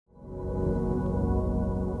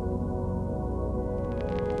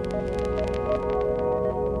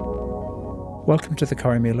Welcome to the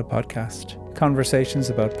Corrymeela podcast,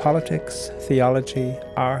 conversations about politics, theology,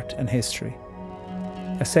 art and history.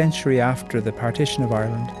 A century after the partition of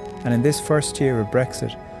Ireland, and in this first year of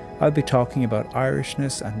Brexit, I'll be talking about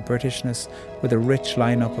Irishness and Britishness with a rich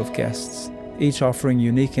lineup of guests, each offering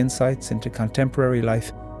unique insights into contemporary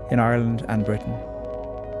life in Ireland and Britain.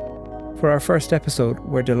 For our first episode,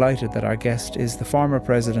 we're delighted that our guest is the former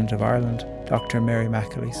President of Ireland, Dr. Mary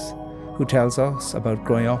McAleese, who tells us about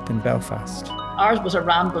growing up in Belfast. Ours was a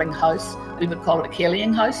rambling house. We would call it a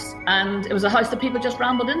Cailín house. And it was a house that people just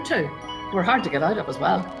rambled into. They were hard to get out of as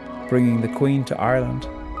well. Bringing the Queen to Ireland.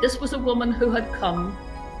 This was a woman who had come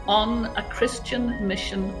on a Christian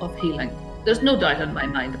mission of healing. There's no doubt in my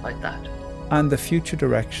mind about that. And the future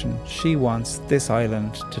direction she wants this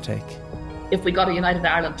island to take. If we got a United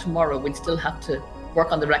Ireland tomorrow, we'd still have to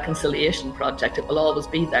work on the reconciliation project. It will always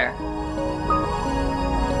be there.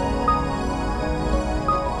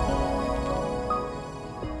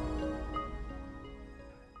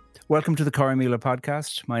 Welcome to the Corrymeela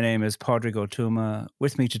podcast. My name is Padraig O'Tuma.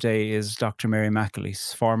 With me today is Dr. Mary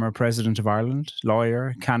McAleese, former President of Ireland,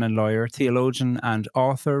 lawyer, canon lawyer, theologian and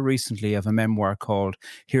author recently of a memoir called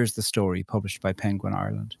Here's the Story, published by Penguin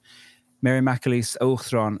Ireland. Mary McAleese,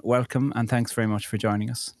 Óchthrán, welcome and thanks very much for joining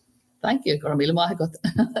us. Thank you, Corrymeela.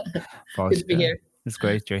 Good to be here. It's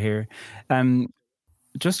great you're here.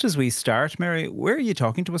 Just as we start, Mary, where are you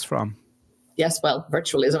talking to us from? Yes, well,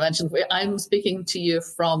 virtually, as I mentioned, I'm speaking to you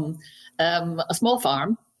from a small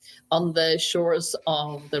farm on the shores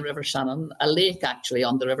of the River Shannon, a lake actually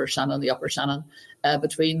on the River Shannon, the Upper Shannon,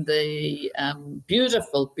 between the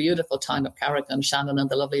beautiful, beautiful town of Carrick Shannon and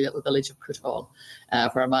the lovely little village of Coothall,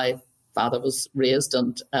 where my father was raised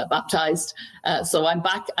and baptised. So I'm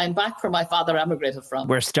back where my father emigrated from.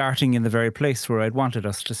 We're starting in the very place where I'd wanted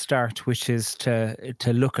us to start, which is to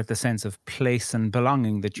look at the sense of place and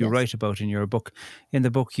belonging that you write about in your book. In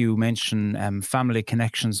the book, you mention family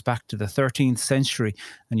connections back to the 13th century,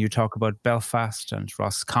 and you talk about Belfast and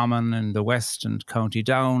Roscommon in the west and County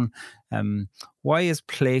Down. Why is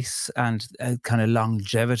place and kind of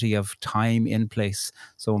longevity of time in place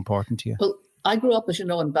so important to you? Well, I grew up, as you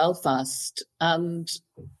know, in Belfast, and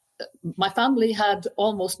my family had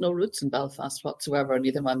almost no roots in Belfast whatsoever,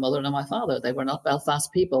 neither my mother nor my father. They were not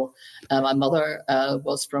Belfast people. My mother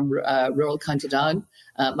was from rural County Down,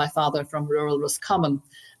 my father from rural Roscommon,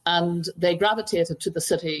 and they gravitated to the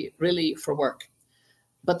city really for work.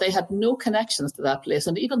 But they had no connections to that place,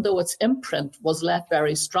 and even though its imprint was left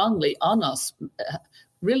very strongly on us,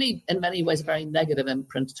 really, in many ways, a very negative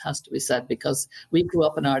imprint, it has to be said, because we grew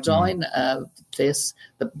up in Ardoyne, a place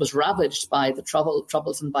that was ravaged by the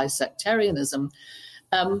troubles and by sectarianism.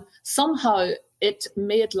 Somehow it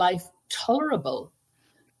made life tolerable,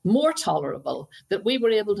 more tolerable, that we were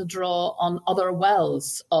able to draw on other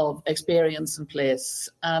wells of experience and place.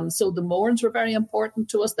 So the Mournes were very important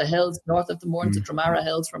to us. The hills north of the Mournes, the Dramara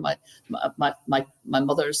Hills, where my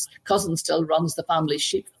mother's cousin still runs the family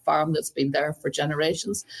sheep farm that's been there for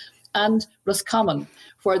generations. And Roscommon,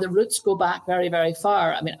 where the roots go back very, very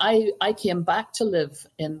far. I mean, I came back to live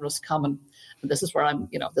in Roscommon, and this is where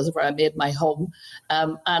I made my home.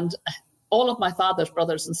 And all of my father's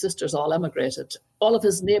brothers and sisters all emigrated. All of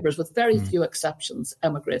his neighbours, with very few exceptions,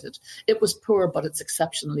 emigrated. It was poor, but it's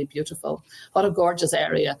exceptionally beautiful. What a gorgeous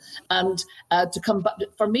area. And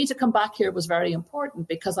for me to come back here was very important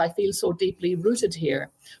because I feel so deeply rooted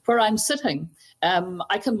here. Where I'm sitting,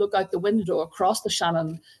 I can look out the window across the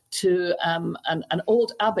Shannon to an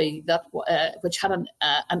old abbey which had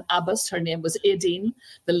an abbess. Her name was Aideen.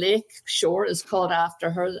 The lake shore is called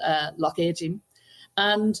after her, Loch Aideen.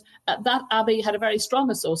 And that abbey had a very strong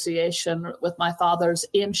association with my father's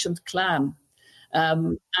ancient clan.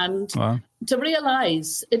 To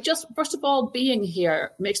realise, it just, first of all, being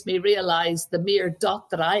here makes me realise the mere dot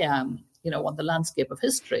that I am, on the landscape of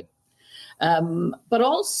history. But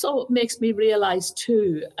also makes me realise,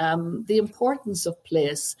 too, the importance of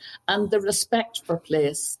place and the respect for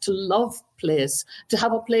place, to love place, to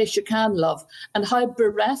have a place you can love, and how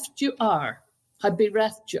bereft you are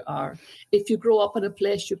if you grow up in a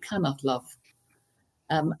place you cannot love.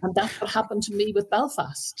 And that's what happened to me with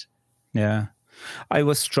Belfast. Yeah. I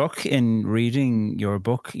was struck in reading your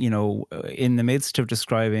book, in the midst of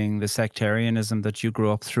describing the sectarianism that you grew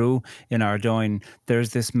up through in Ardoyne, there's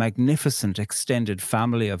this magnificent extended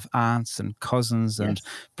family of aunts and cousins and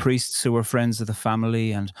priests who were friends of the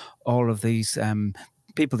family, and all of these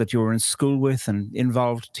people that you were in school with and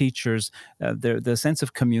involved teachers, the sense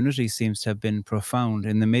of community seems to have been profound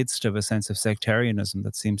in the midst of a sense of sectarianism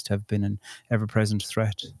that seems to have been an ever-present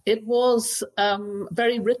threat. It was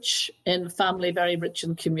very rich in family, very rich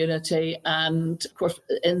in community. And of course,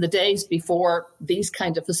 in the days before these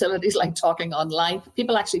kind of facilities, like talking online,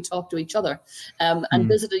 people actually talked to each other and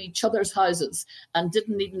visited each other's houses and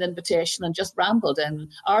didn't need an invitation and just rambled in.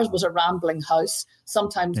 Ours was a rambling house.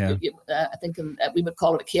 Sometimes I think we would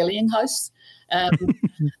call it a Caling house.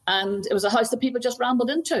 And it was a house that people just rambled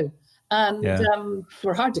into. And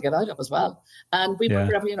were hard to get out of as well. And we were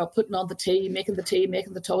forever, putting on the tea, making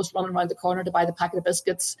the toast, running around the corner to buy the packet of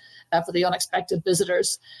biscuits for the unexpected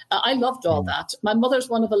visitors. I loved all that. My mother's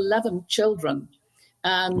one of 11 children.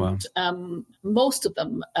 And most of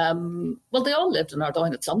them, they all lived in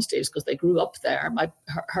Ardoyne at some stage because they grew up there.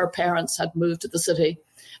 Her parents had moved to the city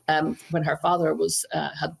when her father was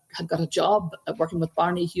had got a job working with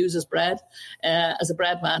Barney Hughes's bread as a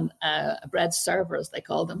bread man, a bread server, as they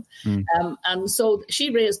called them. And so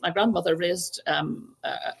my grandmother raised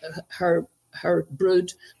her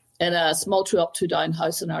brood in a small 2-up, 2-down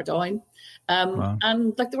house in Ardoyne.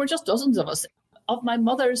 And there were just dozens of us. Of my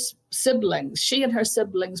mother's siblings, she and her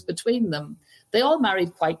siblings between them, they all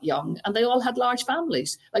married quite young and they all had large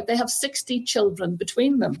families. They have 60 children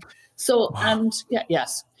between them. So,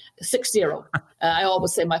 yes, 60. I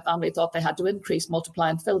always say my family thought they had to increase, multiply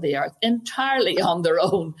and fill the earth entirely on their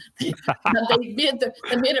own. And they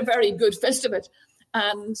made a very good fist of it.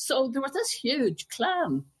 And so there was this huge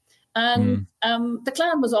clan. And the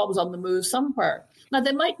clan was always on the move somewhere. Now,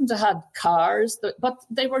 they mightn't have had cars, but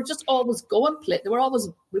they were just always going play. We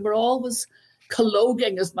were always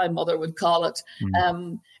colloguing, as my mother would call it,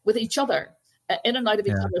 with each other, in and out of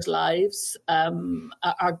each other's lives.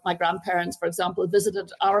 My grandparents, for example,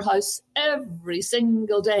 visited our house every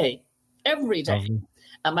single day, every day.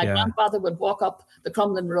 And my grandfather would walk up the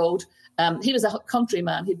Crumlin Road. He was a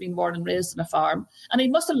countryman. He'd been born and raised on a farm. And he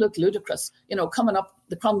must have looked ludicrous, coming up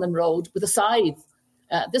the Crumlin Road with a scythe.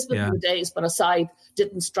 This was the days when a scythe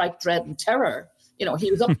didn't strike dread and terror.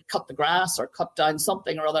 He was up to cut the grass or cut down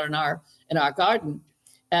something or other in our garden.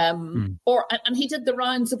 And he did the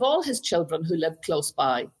rounds of all his children who lived close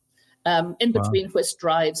by, in between whist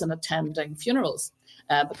drives and attending funerals,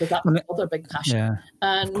 because that was another big passion. Yeah,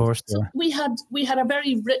 and of course, so we had a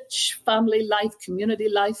very rich family life, community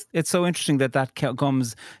life. It's so interesting that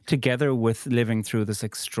comes together with living through this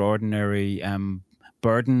extraordinary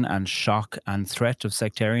burden and shock and threat of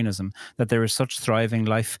sectarianism, that there is such thriving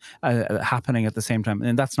life happening at the same time.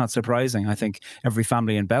 And that's not surprising. I think every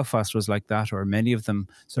family in Belfast was like that, or many of them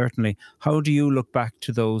certainly. How do you look back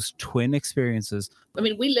to those twin experiences? I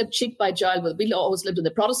mean, we lived cheek by jowl. We always lived in the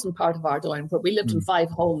Protestant part of Ardoyne, where we lived in 5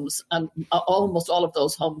 homes, and almost all of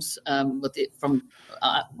those homes,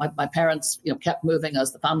 my parents, kept moving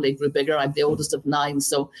as the family grew bigger. I'm the oldest of 9,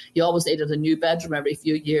 so you always needed a new bedroom every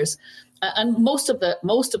few years. And most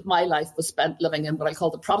of my life was spent living in what I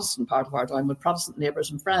call the Protestant part of Ardoyne, with Protestant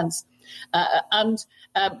neighbours and friends, and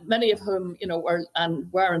many of whom were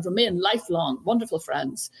and remain lifelong wonderful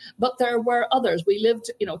friends. But there were others. We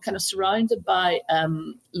lived kind of surrounded by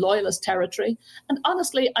loyalist territory, and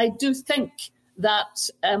honestly, I do think that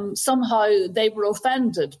somehow they were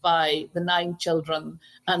offended by the 9 children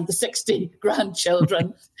and the 60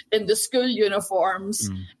 grandchildren in the school uniforms,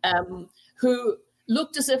 who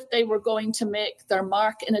looked as if they were going to make their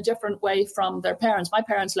mark in a different way from their parents. My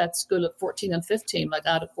parents left school at 14 and 15. My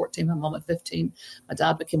dad at 14, my mum at 15. My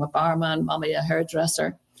dad became a barman, mommy a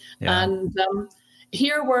hairdresser. Yeah. And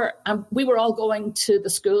we were all going to the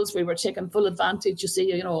schools. We were taking full advantage,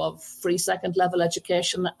 of free second level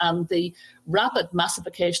education and the rapid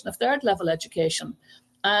massification of third level education.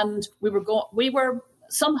 And we were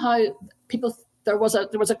somehow people. There was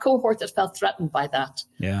a cohort that felt threatened by that.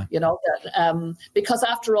 Yeah, because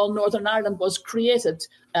after all, Northern Ireland was created.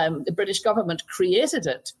 The British government created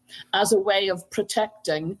it as a way of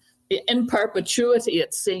protecting, in perpetuity,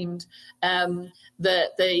 it seemed, the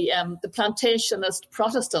plantationist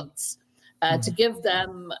Protestants, to give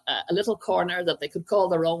them a little corner that they could call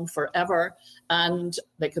their own forever, and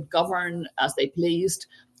they could govern as they pleased.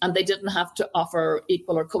 And they didn't have to offer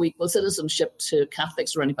equal or co-equal citizenship to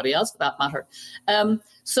Catholics or anybody else for that matter.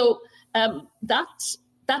 So that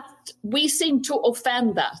we seemed to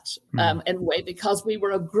offend that in a way, because we were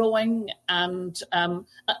a growing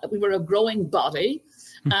body,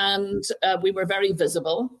 and we were very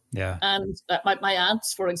visible. Yeah. And my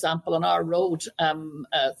aunts, for example, on our road,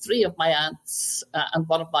 3 of my aunts and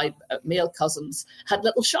one of my male cousins had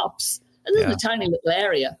little shops. And this is a tiny little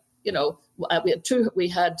area, we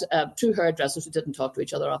had two hairdressers who didn't talk to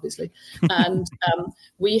each other, obviously, and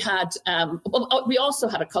we also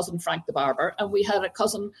had a cousin, Frank the barber, and we had a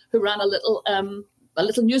cousin who ran a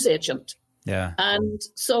little newsagent. Yeah, and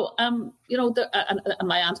so and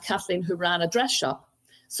my aunt Kathleen, who ran a dress shop.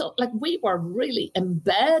 So, like, we were really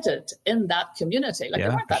embedded in that community. Like,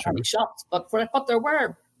 there weren't that many shops, but there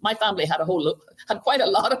were. My family had quite a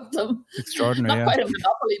lot of them. Extraordinary. Not quite a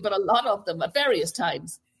monopoly, but a lot of them at various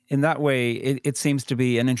times. In that way, it seems to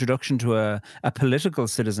be an introduction to a political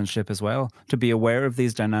citizenship as well, to be aware of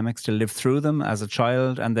these dynamics, to live through them as a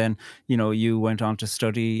child. And then, you went on to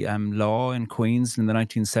study law in Queen's in the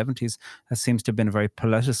 1970s. That seems to have been a very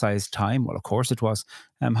politicized time. Well, of course it was.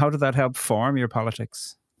 How did that help form your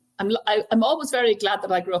politics? I'm always very glad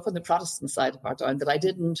that I grew up on the Protestant side of our town, that I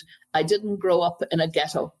didn't grow up in a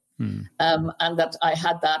ghetto, and that I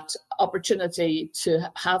had that opportunity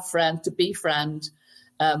to have friends, to befriend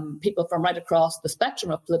people from right across the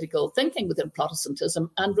spectrum of political thinking within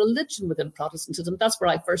Protestantism and religion within Protestantism. That's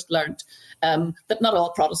where I first learned that not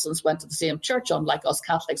all Protestants went to the same church, unlike us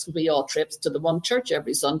Catholics, we all tripped to the one church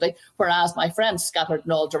every Sunday, whereas my friends scattered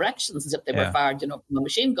in all directions as if they were fired, from a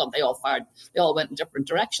machine gun. They all went in different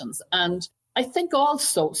directions. And I think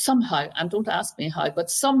also somehow, and don't ask me how,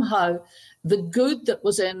 but somehow the good that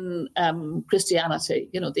was in Christianity,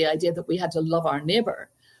 the idea that we had to love our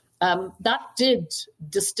neighbour, that did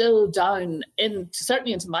distill down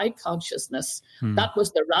certainly into my consciousness. That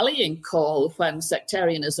was the rallying call when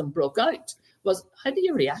sectarianism broke out, was how do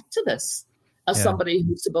you react to this as somebody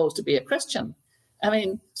who's supposed to be a Christian? I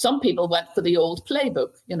mean, some people went for the old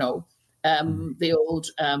playbook, the old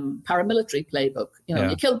paramilitary playbook.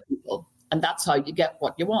 You kill people and that's how you get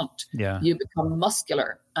what you want. Yeah. You become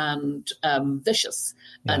muscular and vicious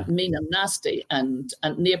and mean and nasty and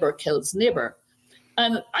neighbour kills neighbour.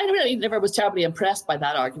 And I really never was terribly impressed by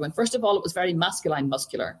that argument. First of all, it was very masculine,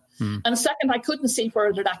 muscular. And second, I couldn't see where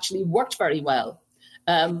it actually worked very well.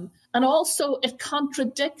 And also, it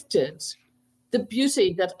contradicted the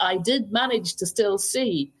beauty that I did manage to still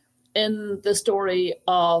see in the story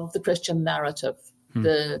of the Christian narrative,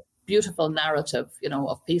 the beautiful narrative,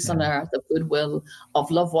 of peace on earth, of goodwill, of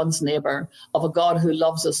love one's neighbour, of a God who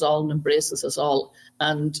loves us all and embraces us all,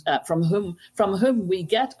 and from whom we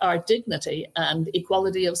get our dignity and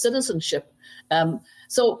equality of citizenship.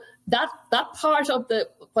 So that part of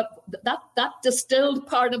that distilled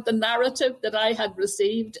part of the narrative that I had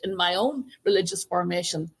received in my own religious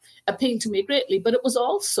formation appealed to me greatly, but it was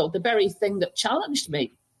also the very thing that challenged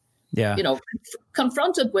me. Yeah,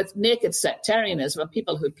 confronted with naked sectarianism and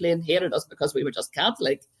people who plain hated us because we were just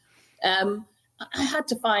Catholic, I had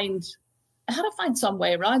to find some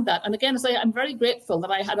way around that. And again, I'm very grateful that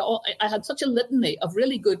I had such a litany of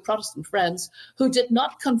really good Protestant friends who did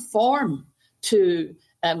not conform to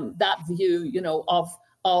that view,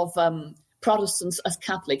 of Protestants as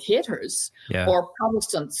Catholic haters or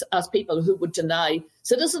Protestants as people who would deny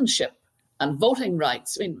citizenship and voting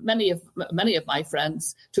rights. I mean, many of my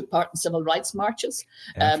friends took part in civil rights marches.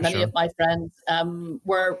 Many of my friends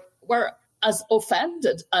were as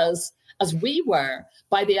offended as we were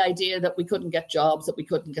by the idea that we couldn't get jobs, that we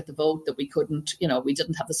couldn't get the vote, that we couldn't, we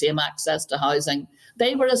didn't have the same access to housing.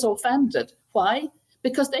 They were as offended. Why?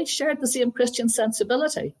 Because they shared the same Christian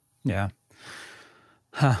sensibility. Yeah.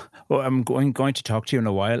 Well, I'm going to talk to you in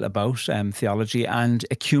a while about theology and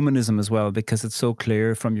ecumenism as well, because it's so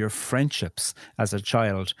clear from your friendships as a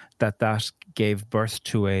child that gave birth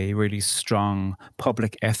to a really strong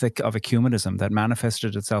public ethic of ecumenism that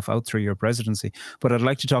manifested itself out through your presidency. But I'd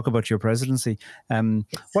like to talk about your presidency.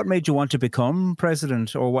 What made you want to become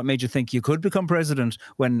president, or what made you think you could become president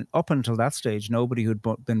when up until that stage, nobody who'd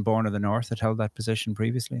been born in the North had held that position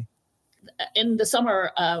previously? In the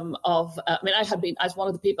summer I was one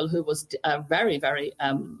of the people who was very, very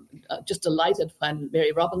just delighted when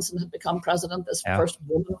Mary Robinson had become president, this first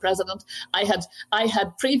woman president. I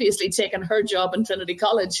had previously taken her job in Trinity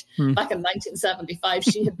College back in 1975.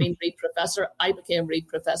 She had been Reed Professor. I became Reed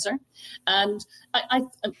Professor. And I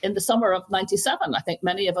in the summer of 97, I think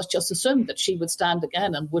many of us just assumed that she would stand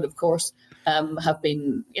again and would, of course, have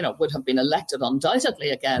been elected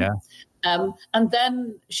undoubtedly again. Yeah. And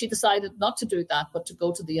then she decided not to do that, but to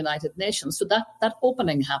go to the United Nations. So that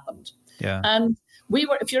opening happened. Yeah. And we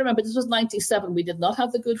were, if you remember, this was 97. We did not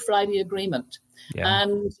have the Good Friday Agreement. Yeah.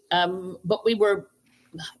 And but we were,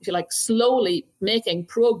 if you like, slowly making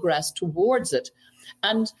progress towards it.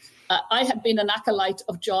 And I had been an acolyte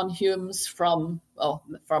of John Hume's from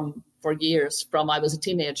for years, from I was a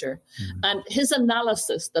teenager. Mm-hmm. And his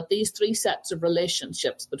analysis that these three sets of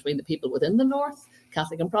relationships between the people within the North,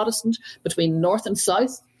 Catholic and Protestant, between North and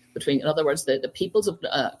South, between, in other words, the peoples of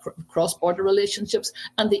cross-border relationships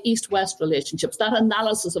and the East-West relationships. That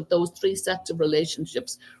analysis of those three sets of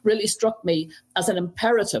relationships really struck me as an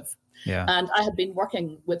imperative. Yeah. And I had been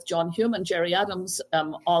working with John Hume and Gerry Adams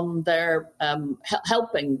on their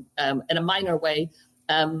helping in a minor way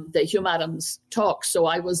the Hume Adams talk. So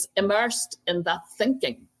I was immersed in that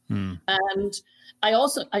thinking. And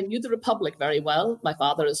I knew the Republic very well. My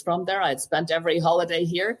father is from there. I had spent every holiday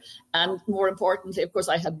here. And more importantly, of course,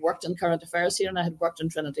 I had worked in current affairs here and I had worked in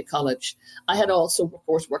Trinity College. I had also, of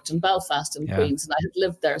course, worked in Belfast and Queens, and I had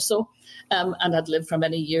lived there. So, and had lived for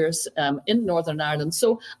many years in Northern Ireland.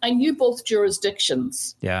 So I knew both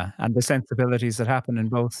jurisdictions. Yeah, and the sensibilities that happen in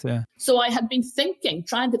both. Yeah. So I had been thinking,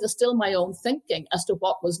 trying to distill my own thinking as to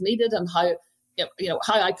what was needed and how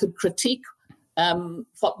I could critique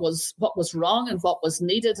what was wrong and what was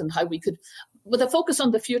needed, and how we could, with a focus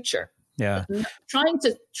on the future. Yeah, trying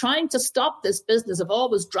to stop this business of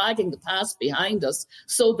always dragging the past behind us,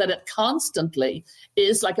 so that it constantly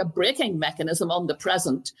is like a braking mechanism on the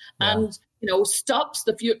present, and stops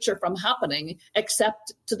the future from happening,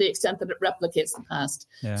 except to the extent that it replicates the past.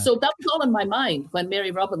 Yeah. So that was all in my mind when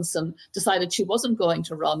Mary Robinson decided she wasn't going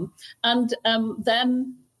to run, and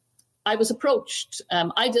then I was approached.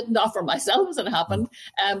 I didn't offer myself, as it happened.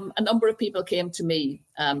 A number of people came to me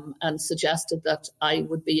and suggested that I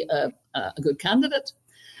would be a good candidate.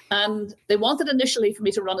 And they wanted initially for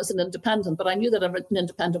me to run as an independent, but I knew that an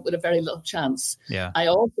independent would have very little chance. Yeah. I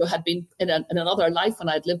also had been, in another life when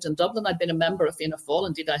I'd lived in Dublin, I'd been a member of Fianna Fáil.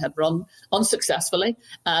 Indeed, I had run unsuccessful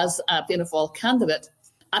as a Fianna Fáil candidate.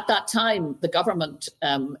 At that time, the government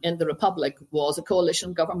in the Republic was a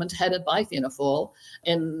coalition government headed by Fianna Fáil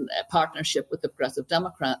in partnership with the Progressive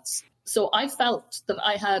Democrats. So I felt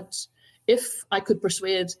that if I could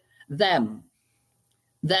persuade them,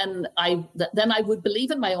 then I would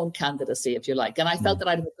believe in my own candidacy, if you like. And I felt that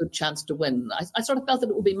I'd have a good chance to win. I sort of felt that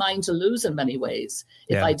it would be mine to lose in many ways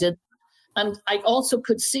if I did. And I also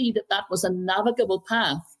could see that was a navigable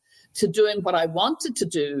path to doing what I wanted to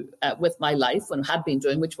do with my life and had been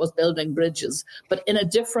doing, which was building bridges, but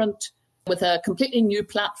with a completely new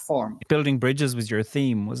platform. Building bridges was your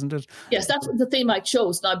theme, wasn't it? Yes, that's the theme I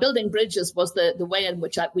chose. Now, building bridges was the way in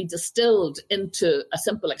which we distilled into a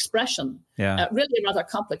simple expression, really a rather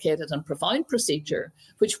complicated and profound procedure,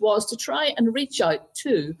 which was to try and reach out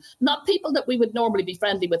to not people that we would normally be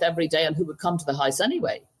friendly with every day and who would come to the house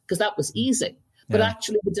anyway, because that was easy, but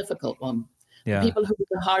actually the difficult one. Yeah. People who were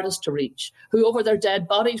the hardest to reach, who over their dead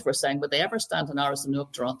bodies were saying, would they ever stand in Áras an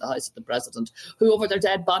Uachtar at the house of the president? Who over their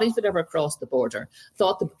dead bodies would ever cross the border?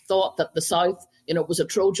 Thought that the South, was a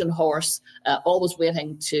Trojan horse, always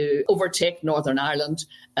waiting to overtake Northern Ireland,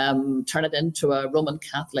 turn it into a Roman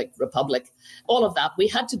Catholic republic. All of that we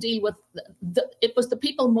had to deal with. It was the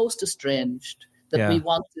people most estranged that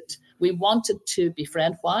we wanted to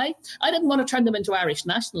befriend. Why? I didn't want to turn them into Irish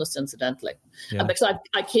nationalists, incidentally, because I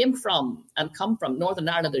come from Northern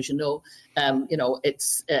Ireland, as you know.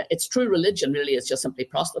 Its true religion really is just simply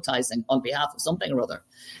proselytizing on behalf of something or other.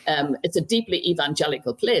 It's a deeply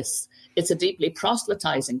evangelical place. It's a deeply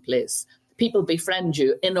proselytizing place. People befriend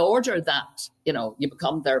you in order that, you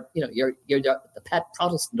become you're the pet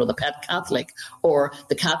Protestant or the pet Catholic, or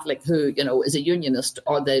the Catholic who, is a unionist,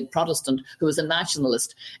 or the Protestant who is a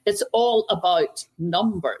nationalist. It's all about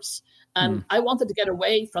numbers. And I wanted to get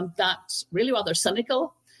away from that really rather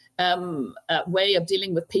cynical way of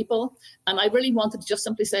dealing with people. And I really wanted to just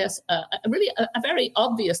simply say a very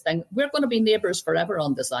obvious thing. We're going to be neighbours forever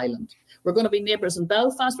on this island. We're going to be neighbours in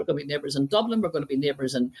Belfast. We're going to be neighbours in Dublin. We're going to be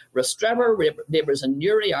neighbours in Rostrevor, neighbours in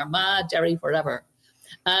Newry, Armagh, Derry, wherever.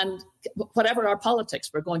 And whatever our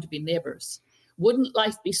politics, we're going to be neighbours. Wouldn't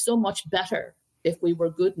life be so much better if we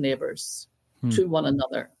were good neighbours to one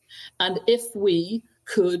another? And if we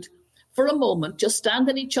could, for a moment, just stand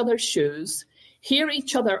in each other's shoes, hear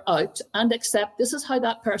each other out, and accept this is how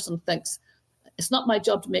that person thinks. It's not my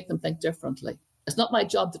job to make them think differently. It's not my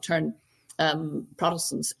job to turn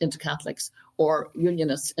Protestants into Catholics or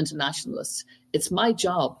Unionists into nationalists. It's my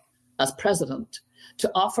job as president to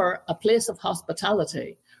offer a place of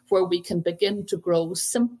hospitality where we can begin to grow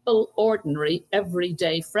simple, ordinary,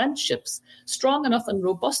 everyday friendships, strong enough and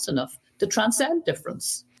robust enough to transcend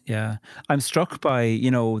difference. Yeah, I'm struck by,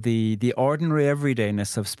 the ordinary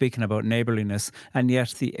everydayness of speaking about neighbourliness, and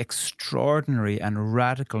yet the extraordinary and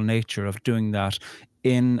radical nature of doing that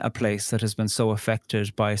in a place that has been so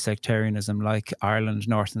affected by sectarianism like Ireland,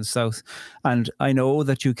 North and South. And I know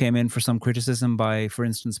that you came in for some criticism by, for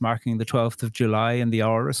instance, marking the 12th of July in the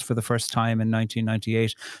Áras for the first time in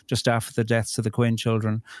 1998, just after the deaths of the Quinn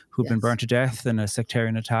children who'd been burnt to death in a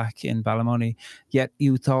sectarian attack in Ballymoney. Yet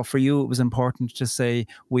you thought for you it was important to say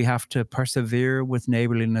we have to persevere with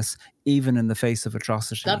neighbourliness even in the face of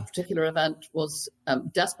atrocity. That particular event was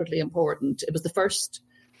desperately important. It was the first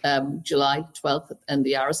July 12th in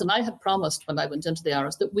the Áras. And I had promised when I went into the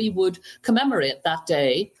Áras that we would commemorate that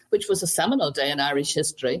day, which was a seminal day in Irish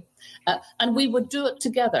history. And we would do it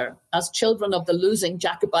together as children of the losing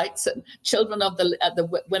Jacobites and children of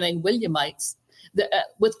the winning Williamites,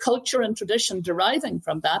 with culture and tradition deriving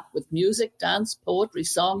from that, with music, dance, poetry,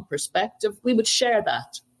 song, perspective. We would share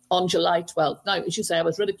that on July 12th. Now, as you say, I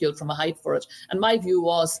was ridiculed from a height for it. And my view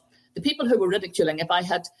was, the people who were ridiculing, if I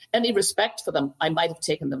had any respect for them, I might have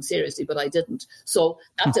taken them seriously, but I didn't. So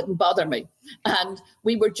that didn't bother me. And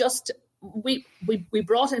we were just, we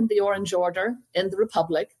brought in the Orange Order in the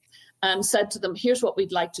Republic and said to them, here's what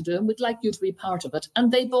we'd like to do, and we'd like you to be part of it.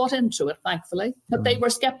 And they bought into it, thankfully. But they were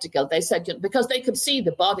sceptical. They said, because they could see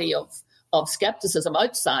the body of skepticism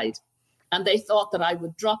outside, and they thought that I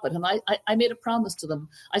would drop it. And I made a promise to them.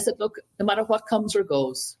 I said, look, no matter what comes or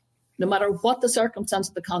goes, no matter what the circumstance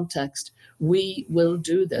of the context, we will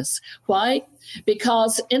do this. Why?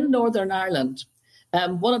 Because in Northern Ireland,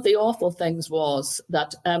 one of the awful things was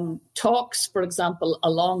that talks, for example,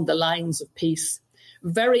 along the lines of peace,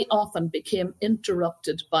 very often became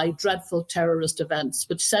interrupted by dreadful terrorist events,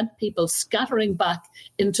 which sent people scattering back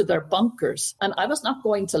into their bunkers. And I was not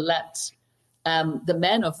going to let the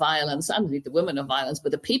men of violence, and indeed the women of violence,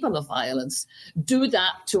 but the people of violence, do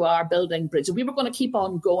that to our building bridges. We were going to keep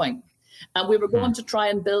on going. And we were going to try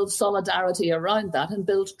and build solidarity around that and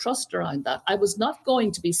build trust around that. I was not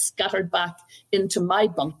going to be scattered back into my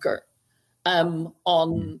bunker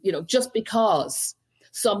just because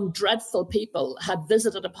some dreadful people had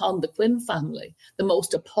visited upon the Quinn family, the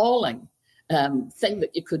most appalling thing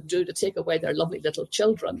that you could do to take away their lovely little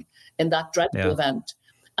children in that dreadful event.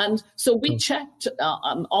 And so we checked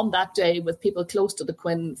on that day with people close to the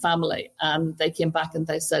Quinn family, and they came back and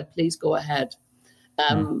they said, please go ahead.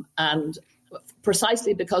 And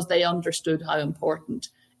precisely because they understood how important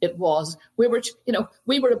it was, we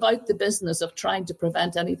were about the business of trying to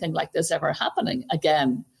prevent anything like this ever happening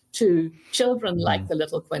again to children like the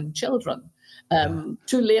little Quinn children.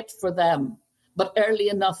 Too late for them, but early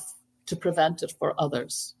enough to prevent it for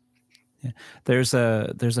others. Yeah. There's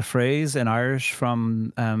a phrase in Irish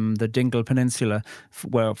from the Dingle Peninsula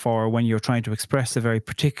for when you're trying to express a very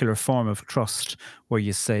particular form of trust, where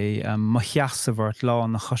you say,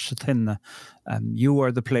 you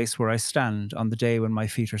are the place where I stand on the day when my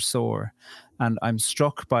feet are sore. And I'm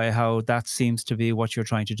struck by how that seems to be what you're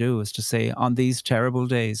trying to do, is to say, on these terrible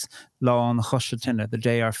days, the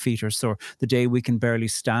day our feet are sore, the day we can barely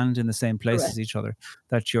stand in the same place as each other,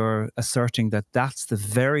 that you're asserting that that's the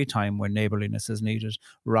very time when neighbourliness is needed,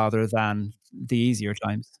 rather than the easier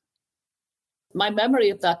times. My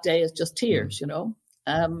memory of that day is just tears,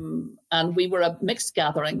 and we were a mixed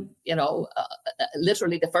gathering,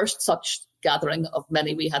 literally the first such gathering of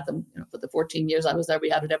many. We had them, for the 14 years I was there, we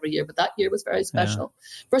had it every year, but that year was very special.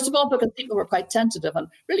 Yeah. First of all, because people were quite tentative and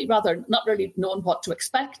really not really knowing what to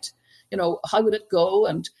expect. How would it go?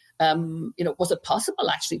 And, was it possible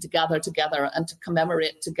actually to gather together and to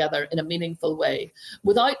commemorate together in a meaningful way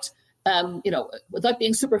without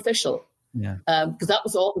being superficial? Yeah, because that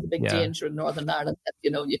was always a big danger in Northern Ireland. That,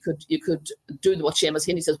 you could do what Seamus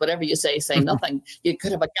Heaney says: whatever you say nothing. You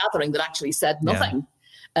could have a gathering that actually said nothing,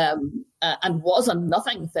 and was a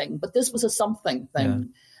nothing thing. But this was a something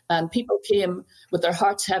thing, and people came with their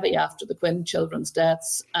hearts heavy after the Quinn children's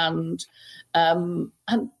deaths, and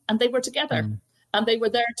they were together, and they were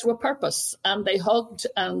there to a purpose, and they hugged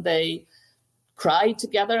and they cried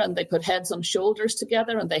together, and they put heads on shoulders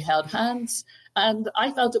together, and they held hands. And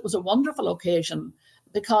I felt it was a wonderful occasion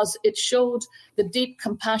because it showed the deep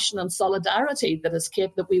compassion and solidarity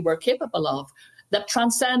that we were capable of, that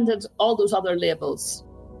transcended all those other labels.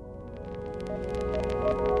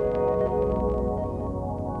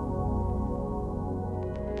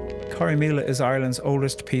 Corrymeela is Ireland's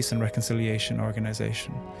oldest peace and reconciliation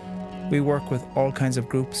organisation. We work with all kinds of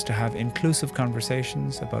groups to have inclusive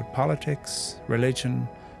conversations about politics, religion,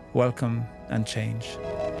 welcome and change.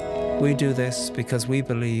 We do this because we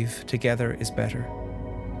believe together is better.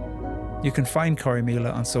 You can find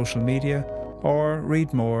Corrymeela on social media or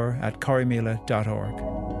read more at corrymeela.org.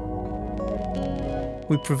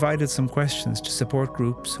 We provided some questions to support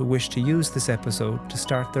groups who wish to use this episode to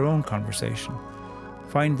start their own conversation.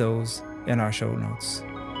 Find those in our show notes.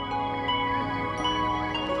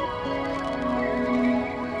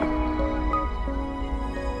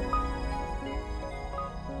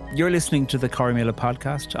 You're listening to the Corrymeela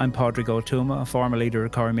podcast. I'm Padraig O'Tuma, a former leader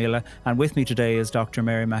of Corrymeela, and with me today is Dr.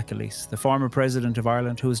 Mary McAleese, the former President of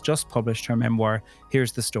Ireland, who has just published her memoir,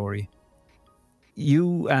 Here's the Story.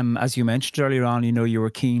 You, as you mentioned earlier on, you were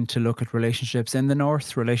keen to look at relationships in the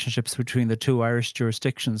north, relationships between the two Irish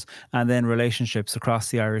jurisdictions, and then relationships across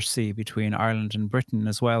the Irish Sea between Ireland and Britain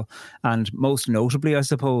as well. And most notably, I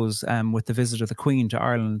suppose, with the visit of the Queen to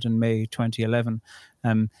Ireland in May 2011.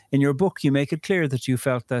 In your book, you make it clear that you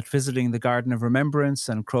felt that visiting the Garden of Remembrance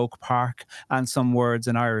and Croke Park and some words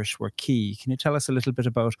in Irish were key. Can you tell us a little bit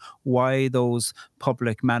about why those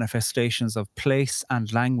public manifestations of place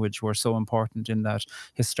and language were so important in that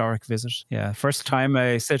historic visit? Yeah, first time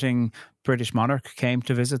a sitting British monarch came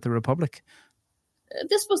to visit the Republic.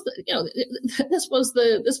 This was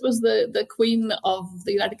the Queen of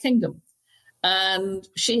the United Kingdom, and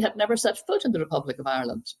she had never set foot in the Republic of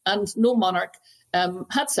Ireland, and no monarch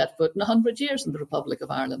had set foot in 100 years in the Republic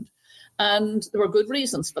of Ireland. And there were good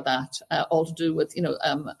reasons for that, all to do with,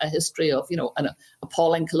 a history of, an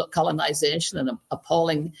appalling colonisation and an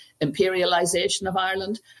appalling imperialisation of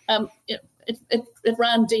Ireland. It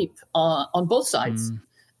ran deep on both sides,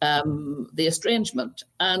 the estrangement.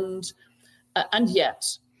 And yet,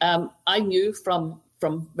 I knew from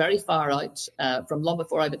very far out, from long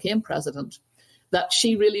before I became president, that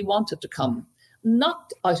she really wanted to come.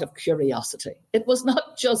 Not out of curiosity. It was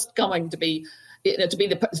not just coming to be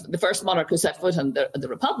the first monarch who set foot in the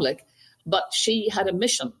Republic, but she had a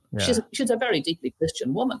mission. Yeah. She's a very deeply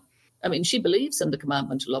Christian woman. I mean, she believes in the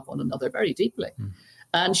commandment to love one another very deeply.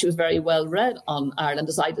 And she was very well read on Ireland,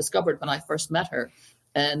 as I discovered when I first met her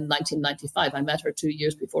in 1995. I met her 2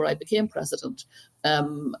 years before I became president.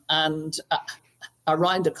 And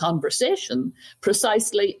around a conversation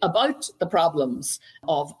precisely about the problems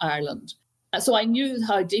of Ireland. So I knew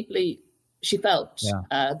how deeply she felt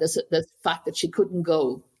this fact that she couldn't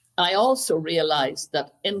go. I also realised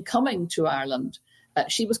that in coming to Ireland,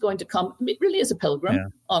 she was going to come really as a pilgrim. Yeah.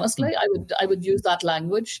 Honestly, I would use that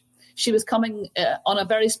language. She was coming on a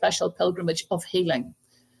very special pilgrimage of healing.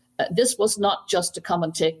 This was not just to come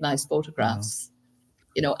and take nice photographs,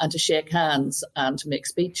 and to shake hands and to make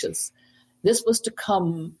speeches. This was to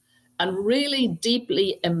come and really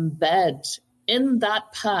deeply embed in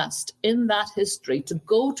that past, in that history, to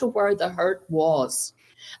go to where the hurt was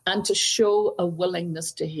and to show a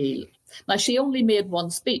willingness to heal. Now, she only made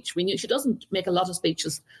one speech. We knew she doesn't make a lot of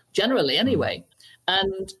speeches generally anyway.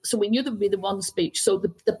 And so we knew there would be the one speech. So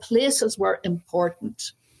the places were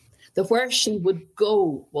important. The where she would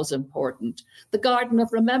go was important. The Garden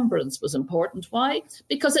of Remembrance was important. Why?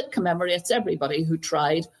 Because it commemorates everybody who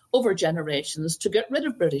tried over generations to get rid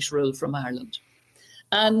of British rule from Ireland.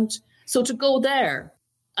 And so to go there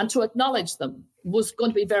and to acknowledge them was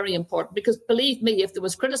going to be very important, because believe me, if there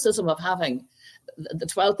was criticism of having the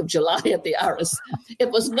 12th of July at the Aris,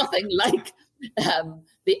 it was nothing like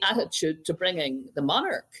the attitude to bringing the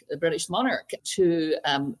monarch, the British monarch, to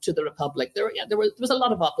the Republic. There was a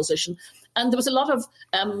lot of opposition, and there was a lot of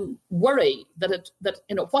worry that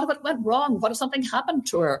what if it went wrong? What if something happened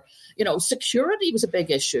to her? Security was a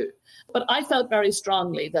big issue. But I felt very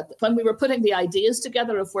strongly that when we were putting the ideas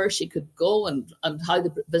together of where she could go and how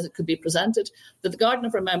the visit could be presented, that the Garden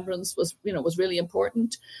of Remembrance was really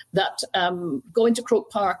important. That going to Croke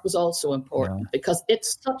Park was also important, because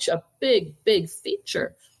it's such a big, big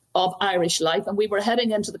feature of Irish life. And we were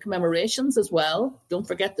heading into the commemorations as well. Don't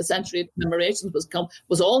forget, the century of commemorations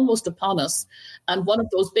was almost upon us. And one of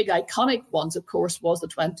those big iconic ones, of course, was the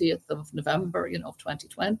 20th of November, of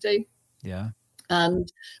 2020. Yeah.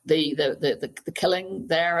 And the killing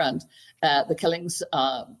there, and the killings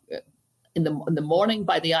in the morning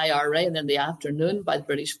by the IRA, and then the afternoon by the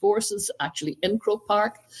British forces, actually in Croke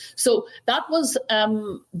Park. So that was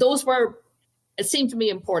those were, it seemed to me,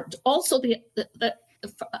 important. Also, the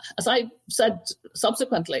as I said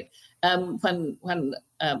subsequently, when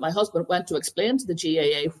my husband went to explain to the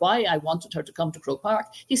GAA why I wanted her to come to Croke Park,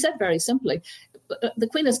 he said very simply, the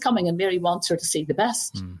Queen is coming and Mary wants her to see the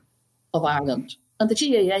best of Ireland. And the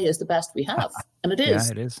GAA is the best we have. And it is.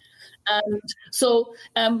 Yeah, it is. And so,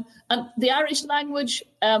 and the Irish language,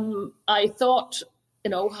 I thought,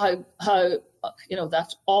 how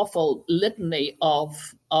that awful litany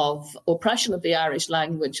of oppression of the Irish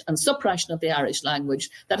language and suppression of the Irish language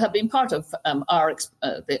that have been part of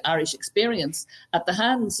the Irish experience at the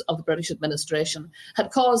hands of the British administration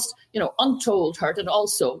had caused, untold hurt, and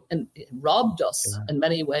also robbed us in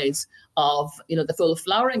many ways of, the full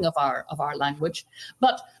flowering of our language.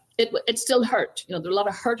 But it still hurt. There was a lot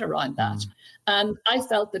of hurt around that. And I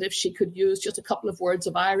felt that if she could use just a couple of words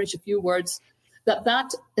of Irish, a few words,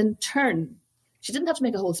 that in turn, she didn't have to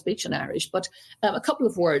make a whole speech in Irish, but a couple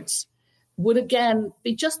of words would again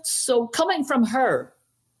be just so, coming from her,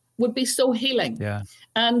 would be so healing. Yeah.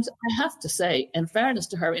 And I have to say, in fairness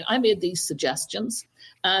to her, I made these suggestions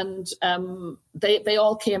and they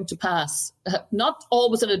all came to pass. Not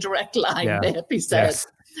always in a direct line, may it be said. Yes.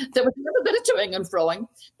 There was a little bit of toing and froing,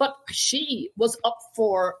 but she was up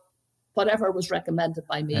for whatever was recommended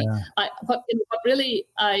by me. Yeah. What really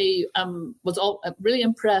I was really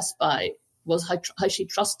impressed by was how she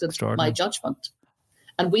trusted my judgment.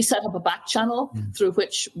 And we set up a back channel through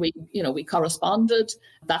which we corresponded.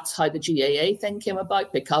 That's how the GAA thing came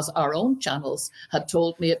about, because our own channels had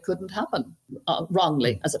told me it couldn't happen,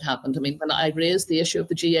 wrongly as it happened. I mean, when I raised the issue of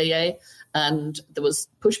the GAA, and there was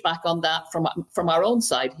pushback on that from our own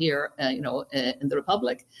side here, in the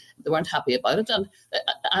Republic, they weren't happy about it,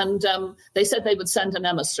 and they said they would send an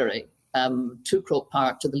emissary to Croke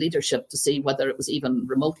Park, to the leadership, to see whether it was even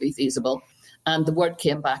remotely feasible. And the word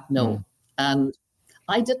came back no, and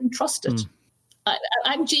I didn't trust it.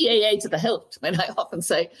 I'm GAA to the hilt. I mean, I often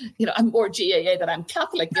say, I'm more GAA than I'm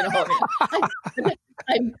Catholic. I know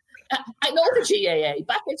the GAA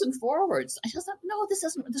backwards and forwards. I just thought, no, there's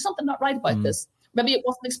something not right about this. Maybe it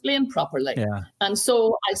wasn't explained properly. Yeah. And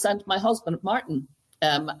so I sent my husband, Martin,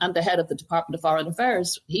 and the head of the Department of Foreign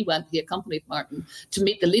Affairs. He accompanied Martin to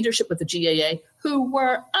meet the leadership of the GAA, who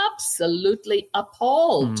were absolutely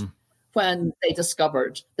appalled when they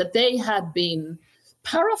discovered that they had been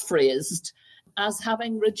paraphrased as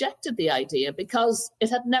having rejected the idea because it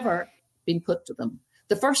had never been put to them.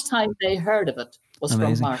 The first time they heard of it was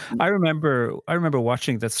Amazing. From Martin. I remember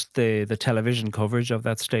watching the television coverage of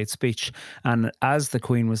that state speech, and as the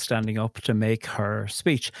Queen was standing up to make her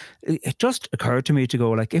speech, it just occurred to me to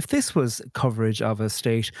go, if this was coverage of a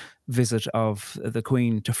state visit of the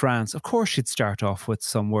Queen to France, of course she'd start off with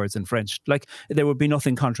some words in French. There would be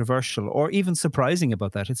nothing controversial or even surprising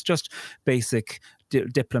about that. It's just basic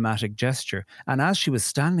diplomatic gesture. And as she was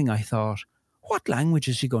standing, I thought, what language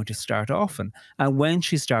is she going to start off in? And when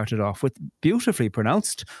she started off with beautifully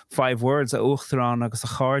pronounced 5 words,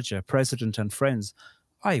 President and friends,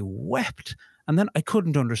 I wept. And then I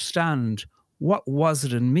couldn't understand what was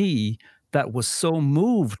it in me that was so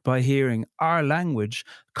moved by hearing our language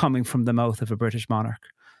coming from the mouth of a British monarch.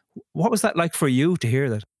 What was that like for you to hear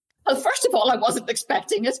that? Well, first of all, I wasn't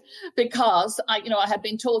expecting it because I had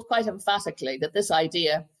been told quite emphatically that this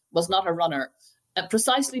idea was not a runner.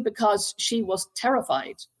 Precisely because she was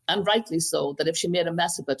terrified, and rightly so, that if she made a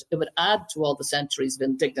mess of it, it would add to all the centuries of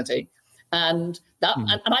indignity. And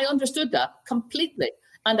and I understood that completely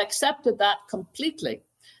and accepted that completely.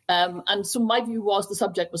 And so my view was the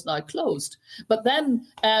subject was now closed. But then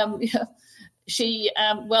she,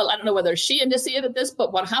 I don't know whether she initiated this,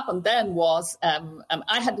 but what happened then was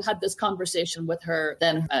I had this conversation with her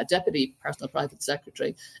then Deputy Personal Private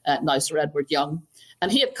Secretary, now Sir Edward Young,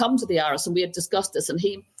 and he had come to the Irish and we had discussed this, and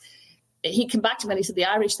he came back to me and he said, the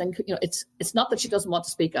Irish thing, it's not that she doesn't want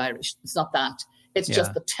to speak Irish. It's not that. It's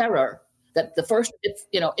just the terror that the first,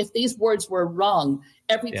 if these words were wrong,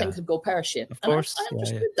 everything could go pear-shaped. Of course. And I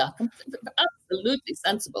understood that. Absolutely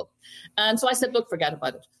sensible. And so I said, look, forget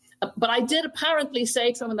about it. But I did apparently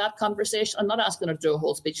say to him in that conversation, I'm not asking her to do a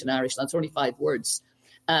whole speech in Irish, that's only 5 words.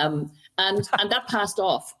 And that passed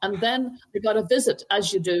off. And then I got a visit,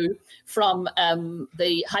 as you do, from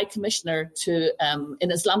the High Commissioner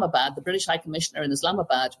in Islamabad, the British High Commissioner in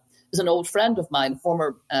Islamabad is an old friend of mine,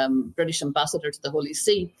 former British ambassador to the Holy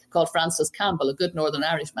See, called Francis Campbell, a good Northern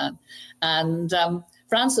Irishman. And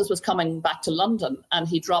Francis was coming back to London and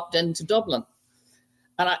he dropped into Dublin.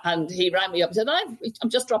 And he rang me up and said, I'm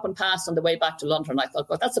just dropping past on the way back to London. And I thought,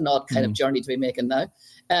 well, that's an odd kind of journey to be making now.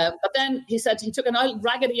 But then he said he took an old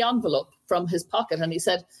raggedy envelope from his pocket and he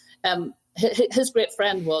said his great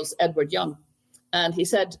friend was Edward Young. And he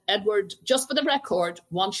said, Edward, just for the record,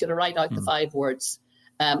 wants you to write out the 5 words.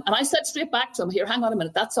 And I said straight back to him, here, hang on a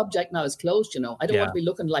minute, that subject now is closed, I don't want to be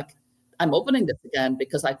looking like I'm opening this again,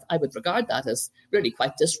 because I would regard that as really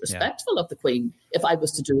quite disrespectful of the Queen if I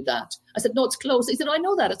was to do that. I said, no, it's closed. He said, I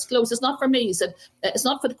know that, it's closed. It's not for me. He said, it's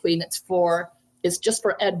not for the Queen, it's just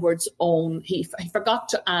for Edward's own. He forgot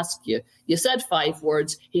to ask you. You said 5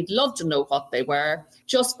 words. He'd love to know what they were.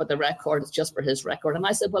 Just for the record, it's just for his record. And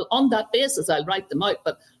I said, well, on that basis, I'll write them out.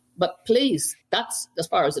 But please, that's as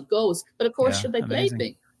far as it goes. But of course, should they blame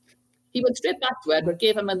me? He went straight back to Edward,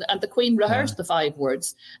 gave him, and the Queen rehearsed the 5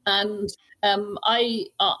 words. And I,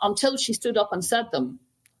 until she stood up and said them,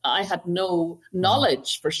 I had no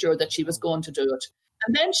knowledge for sure that she was going to do it.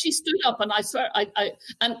 And then she stood up, and I swear,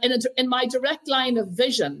 and in my direct line of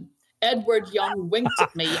vision, Edward Young winked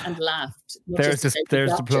at me and laughed. There's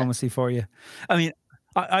diplomacy for you. I mean,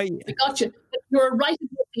 I got you. You're right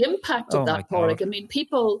about the impact of that, Pádraig. I mean,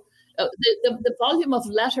 people, the volume of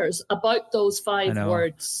letters about those 5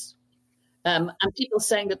 words, and people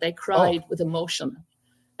saying that they cried with emotion.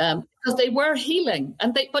 Because they were healing,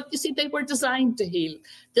 but you see, they were designed to heal.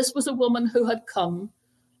 This was a woman who had come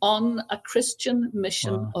on a Christian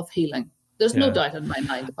mission of healing. There's no doubt in my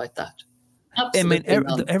mind about that. Absolutely. I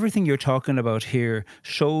mean, everything you're talking about here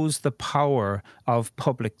shows the power of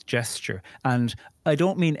public gesture. And I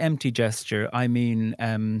don't mean empty gesture. I mean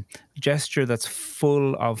gesture that's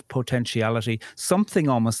full of potentiality, something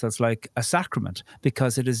almost that's like a sacrament,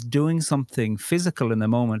 because it is doing something physical in the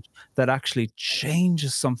moment that actually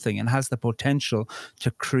changes something and has the potential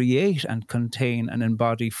to create and contain and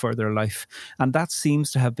embody further life. And that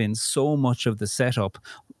seems to have been so much of the setup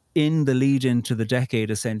in the lead into the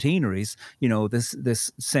decade of centenaries,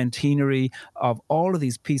 this centenary of all of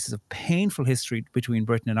these pieces of painful history between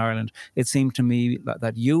Britain and Ireland. It seemed to me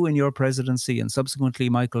that you in your presidency, and subsequently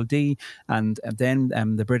Michael D, and then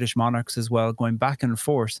the British monarchs as well, going back and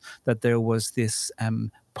forth, that there was this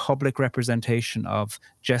public representation of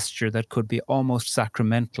gesture that could be almost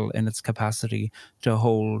sacramental in its capacity to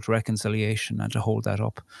hold reconciliation and to hold that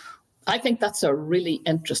up. I think that's a really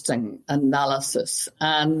interesting analysis,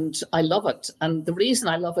 and I love it. And the reason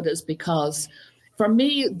I love it is because, for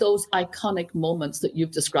me, those iconic moments that you've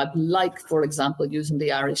described, like, for example, using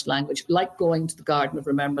the Irish language, like going to the Garden of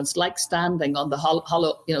Remembrance, like standing on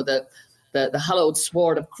the the hallowed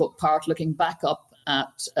sward of Croke Park, looking back up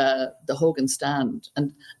at the Hogan stand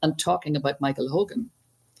and talking about Michael Hogan.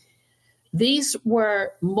 These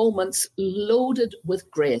were moments loaded with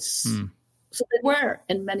grace. So they were,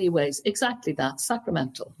 in many ways, exactly that,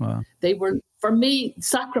 sacramental. Wow. They were, for me,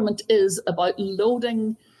 sacrament is about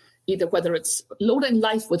loading, whether it's loading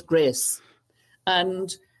life with grace.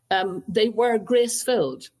 And they were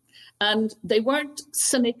grace-filled. And they weren't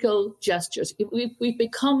cynical gestures. We've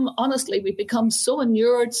become so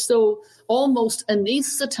inured, so almost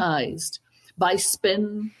anesthetized by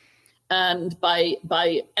spin and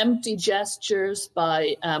by empty gestures,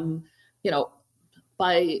 by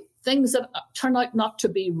things that turn out not to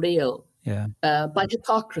be real, by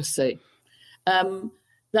hypocrisy.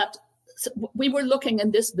 That we were looking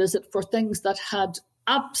in this visit for things that had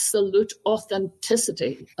absolute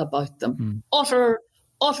authenticity about them, utter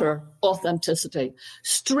authenticity,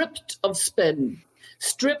 stripped of spin,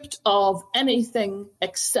 stripped of anything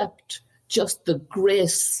except just the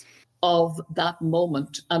grace of that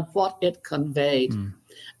moment and what it conveyed.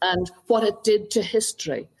 And what it did to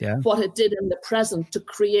history, what it did in the present to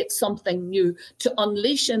create something new, to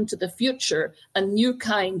unleash into the future a new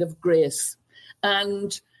kind of grace.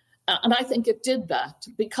 And I think it did that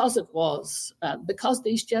because because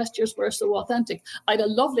these gestures were so authentic. I had a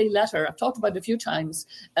lovely letter, I've talked about it a few times,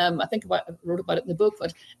 I wrote about it in the book,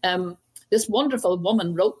 but this wonderful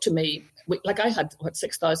woman wrote to me, I had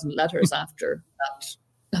 6,000 letters after that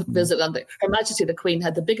visit, and Her Majesty the Queen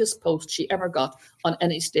had the biggest post she ever got on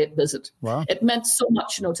any state visit. Wow. It meant so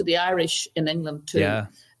much, to the Irish in England too,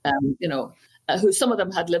 who some of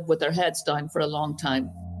them had lived with their heads down for a long time.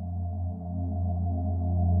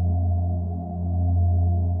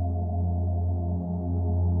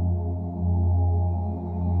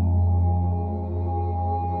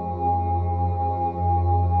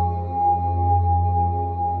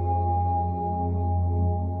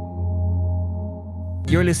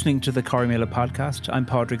 You're listening to the Corrymeela podcast. I'm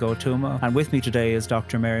Pádraig Ó Tuama, and with me today is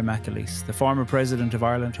Dr. Mary McAleese, the former President of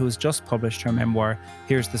Ireland, who has just published her memoir,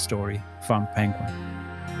 Here's the Story, from Penguin.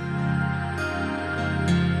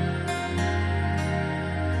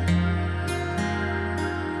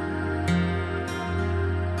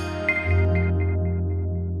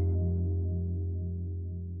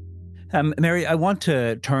 Mary, I want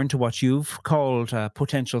to turn to what you've called a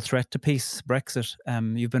potential threat to peace, Brexit.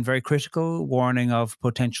 You've been very critical, warning of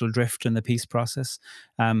potential drift in the peace process.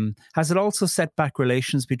 Has it also set back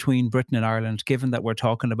relations between Britain and Ireland, given that we're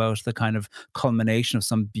talking about the kind of culmination of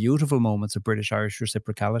some beautiful moments of British-Irish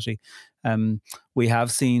reciprocality? We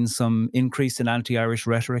have seen some increase in anti-Irish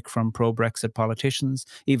rhetoric from pro-Brexit politicians,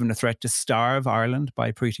 even a threat to starve Ireland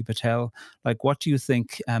by Priti Patel. What do you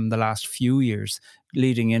think the last few years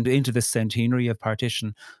leading into this centenary of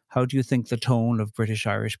partition, how do you think the tone of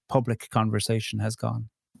British-Irish public conversation has gone?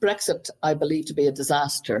 Brexit, I believe to be a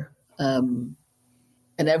disaster in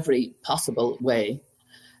every possible way.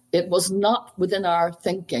 It was not within our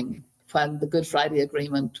thinking when the Good Friday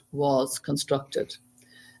Agreement was constructed.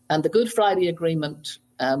 And the Good Friday Agreement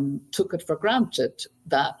took it for granted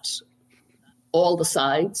that all the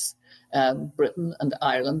sides, Britain and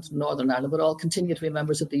Ireland, Northern Ireland, would all continue to be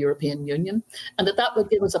members of the European Union, and that would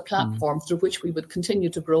give us a platform through which we would continue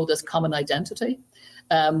to grow this common identity.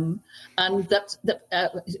 And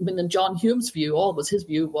in John Hume's view, his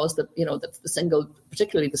view was that, that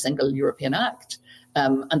particularly the Single European Act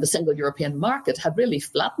and the Single European Market had really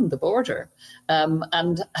flattened the border and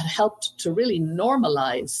had helped to really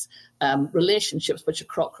normalise relationships which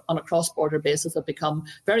on a cross-border basis have become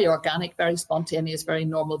very organic, very spontaneous, very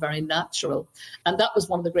normal, very natural. And that was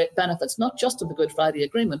one of the great benefits, not just of the Good Friday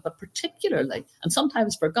Agreement, but particularly, and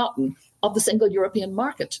sometimes forgotten, of the Single European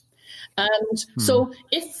Market. And so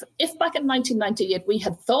if back in 1998 we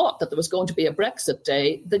had thought that there was going to be a Brexit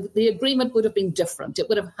day, the agreement would have been different. It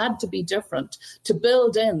would have had to be different to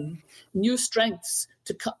build in new strengths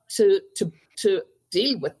to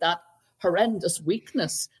deal with that horrendous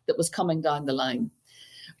weakness that was coming down the line.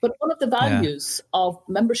 But one of the values of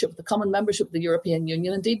membership, the common membership of the European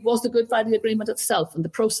Union, indeed, was the Good Friday Agreement itself and the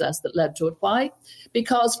process that led to it. Why?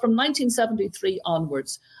 Because from 1973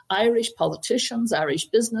 onwards, Irish politicians, Irish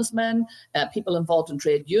businessmen, people involved in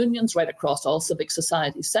trade unions right across all civic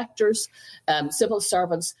society sectors, civil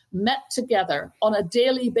servants met together on a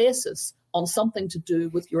daily basis on something to do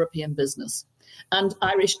with European business. And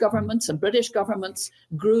Irish governments and British governments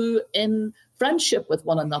grew in friendship with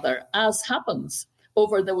one another, as happens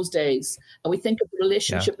over those days. And we think of the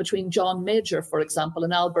relationship between John Major, for example,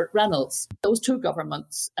 and Albert Reynolds. Those two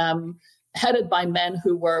governments, headed by men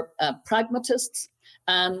who were pragmatists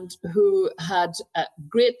and who had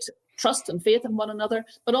great trust and faith in one another,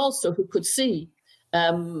 but also who could see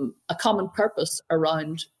a common purpose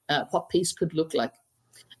around what peace could look like.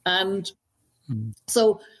 And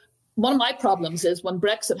so one of my problems is when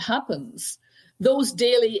Brexit happens, those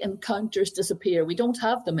daily encounters disappear. We don't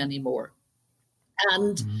have them anymore.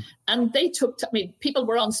 And they took, people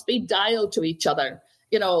were on speed dial to each other,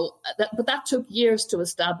 but that took years to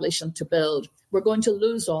establish and to build. We're going to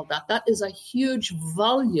lose all that. That is a huge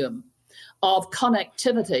volume of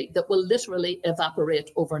connectivity that will literally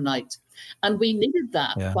evaporate overnight. And we needed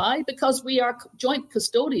that. Yeah. Why? Because we are joint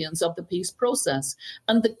custodians of the peace process.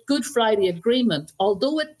 And the Good Friday Agreement,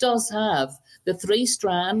 although it does have the three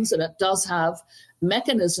strands and it does have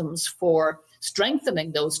mechanisms for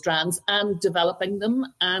strengthening those strands and developing them,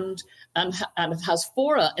 and it has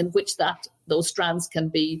fora in which those strands can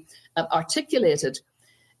be articulated,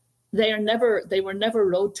 they were never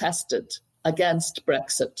road tested against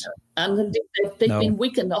Brexit. And indeed, they've been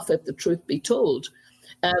weak enough, if the truth be told.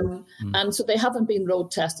 And so they haven't been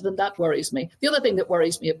road tested, and that worries me. The other thing that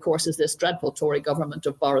worries me, of course, is this dreadful Tory government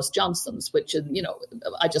of Boris Johnson's, which,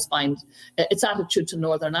 I just find its attitude to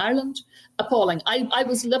Northern Ireland appalling. I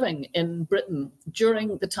was living in Britain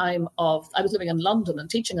during the time I was living in London and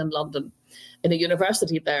teaching in London in a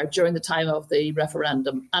university there during the time of the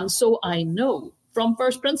referendum. And so I know from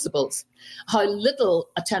first principles how little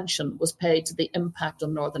attention was paid to the impact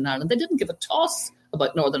on Northern Ireland. They didn't give a toss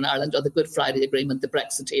about Northern Ireland or the Good Friday Agreement, the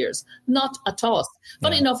Brexiteers. Not a toss.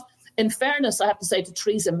 Funny enough, in fairness, I have to say to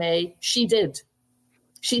Theresa May, she did.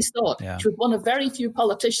 She saw it. Yeah. She was one of very few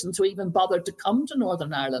politicians who even bothered to come to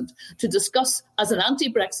Northern Ireland to discuss, as an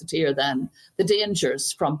anti-Brexiteer then, the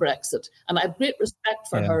dangers from Brexit. And I have great respect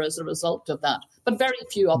for her as a result of that. But very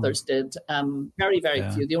few others did. Very, very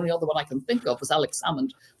few. The only other one I can think of was Alex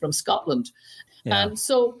Salmond from Scotland. Yeah. And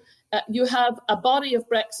so you have a body of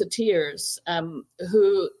Brexiteers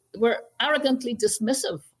who were arrogantly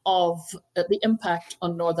dismissive of the impact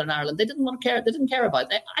on Northern Ireland. They didn't want to care. They didn't care about it.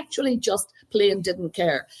 They actually just plain didn't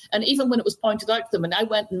care. And even when it was pointed out to them, and I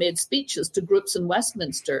went and made speeches to groups in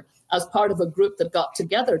Westminster as part of a group that got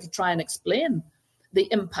together to try and explain the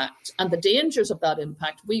impact and the dangers of that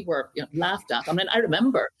impact, we were laughed at. I mean, I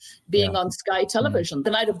remember being on Sky Television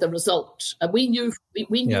the night of the result. We knew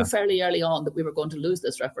fairly early on that we were going to lose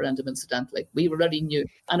this referendum, incidentally. We already knew.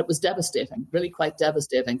 And it was devastating, really quite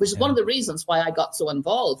devastating, which is one of the reasons why I got so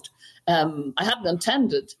involved. I hadn't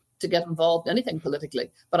intended to get involved in anything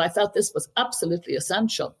politically, but I felt this was absolutely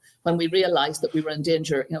essential when we realised that we were in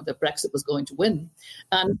danger, that Brexit was going to win.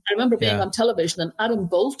 And I remember being on television, and Adam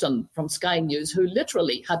Bolton from Sky News, who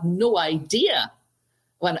literally had no idea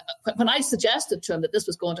when I suggested to him that this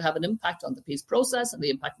was going to have an impact on the peace process and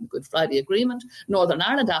the impact on the Good Friday Agreement. Northern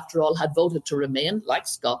Ireland, after all, had voted to remain, like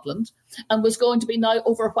Scotland, and was going to be now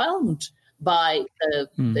overwhelmed by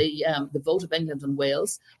the vote of England and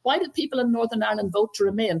Wales. Why did people in Northern Ireland vote to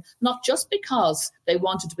remain? Not just because they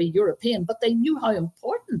wanted to be European, but they knew how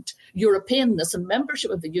important Europeanness and membership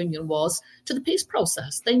of the Union was to the peace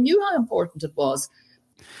process. They knew how important it was.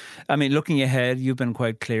 I mean, looking ahead, you've been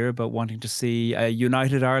quite clear about wanting to see a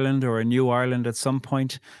united Ireland or a new Ireland at some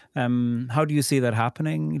point. How do you see that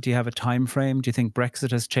happening? Do you have a time frame? Do you think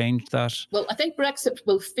Brexit has changed that? Well, I think Brexit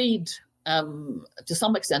will feed, to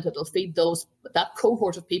some extent, it'll feed that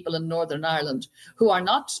cohort of people in Northern Ireland who are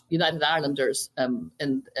not United Irelanders in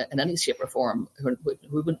any shape or form, who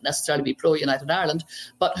wouldn't necessarily be pro-United Ireland,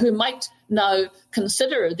 but who might now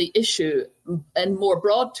consider the issue in more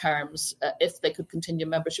broad terms if they could continue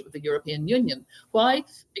membership of the European Union. Why?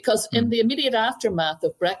 Because in the immediate aftermath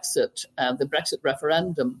of Brexit, the Brexit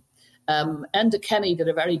referendum, Enda Kenny did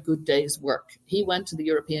a very good day's work. He went to the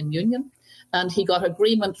European Union and he got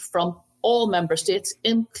agreement from all member states,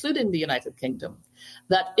 including the United Kingdom,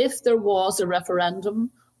 that if there was a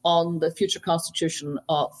referendum on the future constitution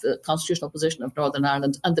of the constitutional position of Northern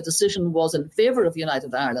Ireland and the decision was in favour of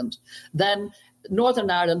United Ireland, then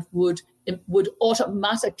Northern Ireland would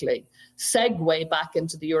automatically segue back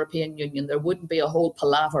into the European Union. There wouldn't be a whole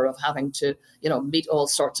palaver of having to, meet all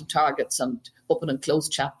sorts of targets and open and close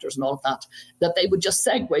chapters and all of that they would just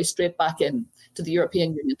segue straight back in to the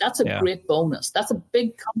European Union. That's a great bonus. That's a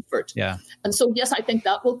big comfort. Yeah. And so, yes, I think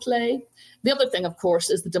that will play. The other thing, of course,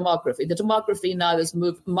 is the demography. The demography now is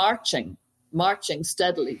marching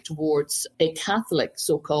steadily towards a Catholic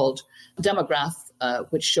so-called demograph,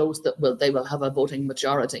 which shows that they will have a voting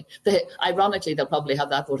majority. Ironically, they'll probably have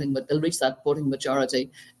that they'll reach that voting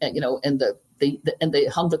majority, in the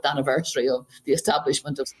 100th anniversary of the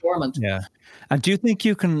establishment of Stormont. Yeah. And do you think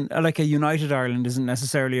you can, like, a united Ireland isn't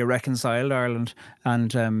necessarily a reconciled Ireland,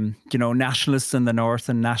 and, nationalists in the north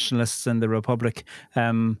and nationalists in the Republic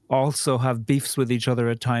also have beefs with each other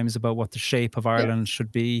at times about what the shape of Ireland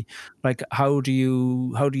should be. Like, how do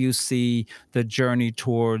you see the journey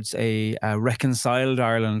towards a reconciled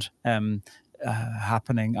Ireland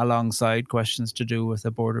happening alongside questions to do with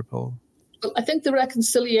a border poll? Well, I think the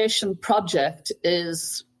reconciliation project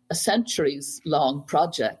is a centuries-long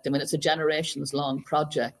project. I mean, it's a generations-long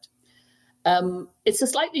project. It's a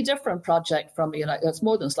slightly different project from it's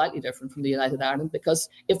more than slightly different from the United Ireland, because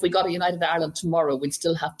if we got a United Ireland tomorrow, we'd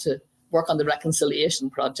still have to work on the reconciliation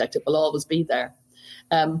project. It will always be there.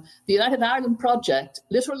 The United Ireland project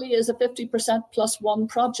literally is a 50% plus one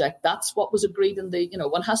project. That's what was agreed in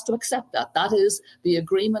one has to accept that. That is the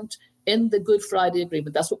agreement in the Good Friday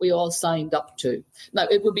Agreement. That's what we all signed up to. Now,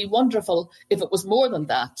 it would be wonderful if it was more than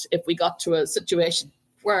that, if we got to a situation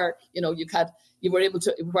where, you were able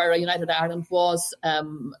to, where a United Ireland was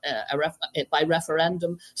by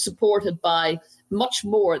referendum supported by much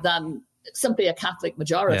more than simply a Catholic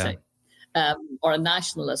majority or a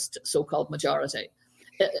nationalist so-called majority.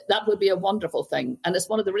 That would be a wonderful thing. And it's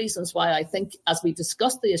one of the reasons why I think, as we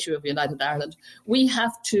discuss the issue of United Ireland, we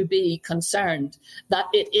have to be concerned that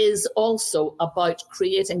it is also about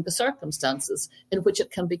creating the circumstances in which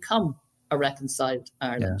it can become a reconciled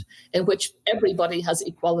Ireland, in which everybody has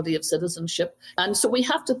equality of citizenship. And so we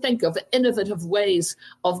have to think of innovative ways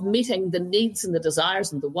of meeting the needs and the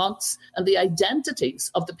desires and the wants and the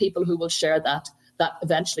identities of the people who will share that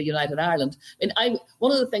eventually United Ireland.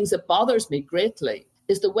 One of the things that bothers me greatly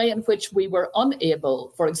is the way in which we were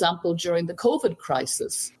unable, for example, during the COVID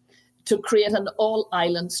crisis, to create an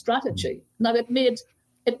all-island strategy. Now, it made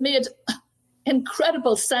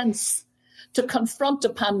incredible sense to confront a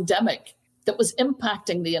pandemic that was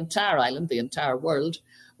impacting the entire island, the entire world,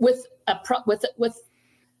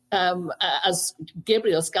 as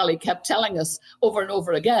Gabriel Scally kept telling us over and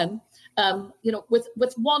over again,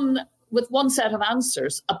 with one set of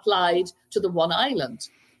answers applied to the one island.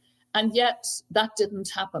 And yet that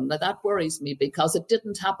didn't happen. Now, that worries me, because it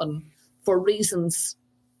didn't happen for reasons.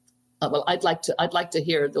 Well, I'd like to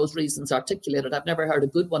hear those reasons articulated. I've never heard a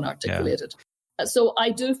good one articulated. Yeah. So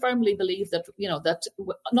I do firmly believe that that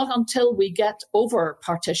not until we get over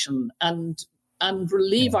partition and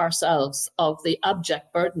relieve ourselves of the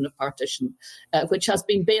abject burden of partition, which has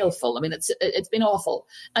been baleful. I mean, it's been awful.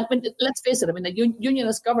 And let's face it. I mean, the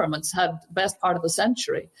unionist governments had the best part of a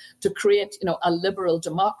century to create, a liberal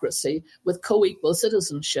democracy with co-equal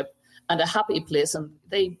citizenship and a happy place, and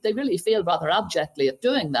they really failed rather abjectly at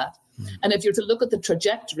doing that. And if you're to look at the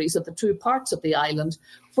trajectories of the two parts of the island,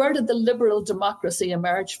 where did the liberal democracy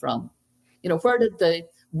emerge from? Where did the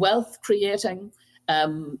wealth-creating,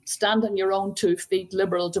 stand on your own 2 feet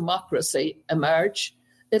liberal democracy emerge?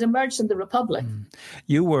 It emerged in the Republic.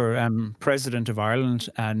 You were President of Ireland,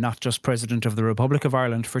 not just President of the Republic of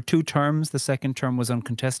Ireland, for 2 terms. The second term was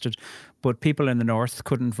uncontested, but people in the north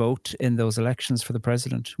couldn't vote in those elections for the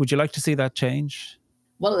president. Would you like to see that change?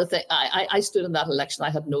 one of the things, I stood in that election.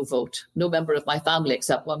 I had no vote. No member of my family,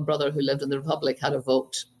 except one brother who lived in the Republic, had a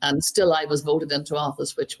vote. And still I was voted into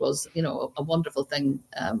office, which was, a wonderful thing,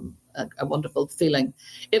 a wonderful feeling.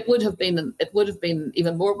 It would have been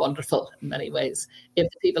even more wonderful in many ways if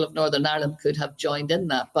the people of Northern Ireland could have joined in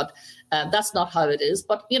that. But that's not how it is.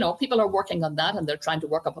 But, people are working on that and they're trying to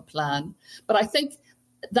work up a plan. But I think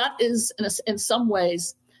that is, in some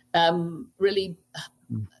ways, really...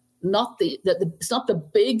 it's not the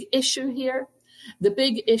big issue here. The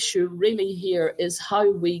big issue really here is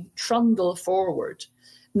how we trundle forward,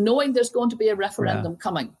 knowing there's going to be a referendum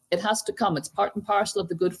coming. It has to come. It's part and parcel of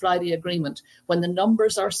the Good Friday Agreement. When the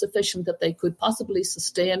numbers are sufficient that they could possibly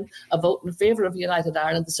sustain a vote in favour of United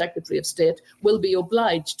Ireland, the Secretary of State will be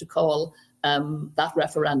obliged to call that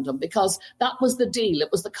referendum, because that was the deal.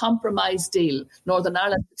 It was the compromise deal. Northern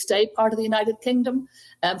Ireland would stay part of the United Kingdom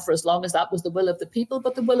for as long as that was the will of the people,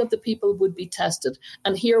 but the will of the people would be tested.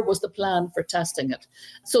 And here was the plan for testing it.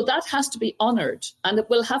 So that has to be honoured, and it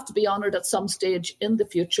will have to be honoured at some stage in the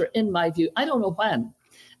future, in my view. I don't know when.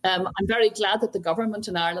 I'm very glad that the government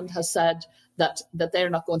in Ireland has said that they're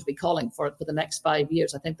not going to be calling for it for the next 5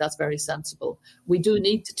 years. I think that's very sensible. We do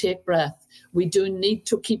need to take breath. We do need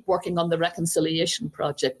to keep working on the reconciliation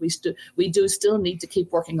project. We do still need to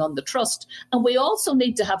keep working on the trust. And we also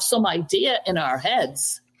need to have some idea in our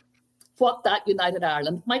heads what that United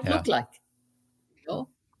Ireland might look like.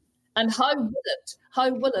 And how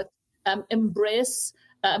will it embrace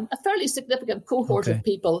a fairly significant cohort of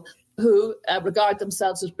people who regard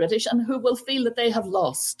themselves as British and who will feel that they have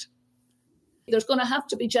lost. There's going to have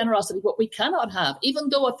to be generosity. What we cannot have, even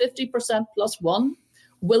though a 50% plus one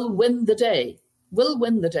will win the day,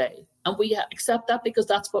 and we accept that because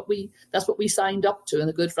that's what we signed up to in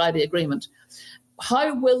the Good Friday Agreement.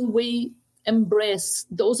 How will we embrace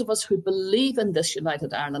those of us who believe in this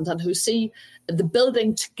United Ireland and who see the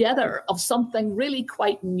building together of something really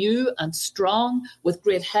quite new and strong with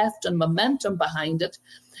great heft and momentum behind it?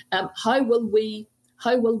 How will we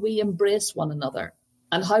embrace one another?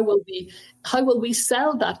 And how will we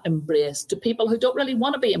sell that embrace to people who don't really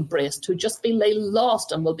want to be embraced, who just feel they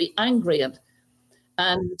lost and will be angry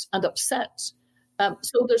and upset?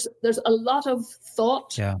 So there's a lot of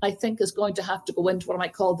thought, I think, is going to have to go into what I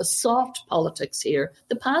might call the soft politics here,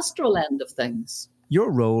 the pastoral end of things. Your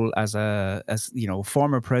role as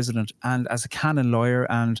former president and as a canon lawyer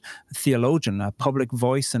and theologian, a public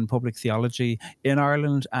voice in public theology in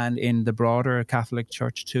Ireland and in the broader Catholic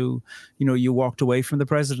Church too. You walked away from the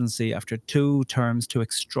presidency after 2 terms, 2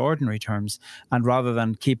 extraordinary terms, and rather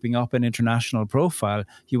than keeping up an international profile,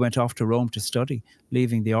 you went off to Rome to study,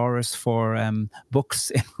 leaving the Aurus for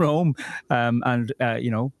books in Rome and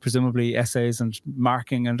presumably essays and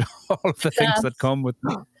marking and all of the things that come with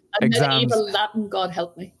and exams. Medieval Latin, God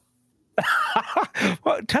help me.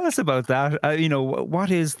 Well, tell us about that.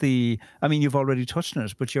 What is you've already touched on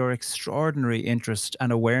it, but your extraordinary interest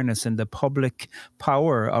and awareness in the public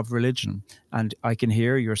power of religion. And I can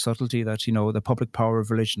hear your subtlety that, the public power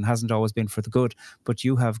of religion hasn't always been for the good, but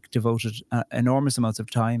you have devoted enormous amounts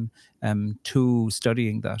of time to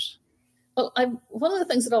studying that. Well, one of the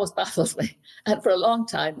things that always baffles me, and for a long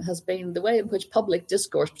time, has been the way in which public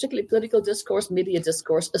discourse, particularly political discourse, media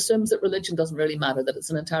discourse, assumes that religion doesn't really matter, that it's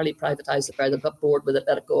an entirely privatised affair, they've got bored with it,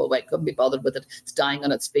 let it go away, couldn't be bothered with it, it's dying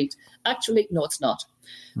on its feet. Actually, no, it's not.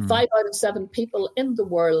 5 out of 7 people in the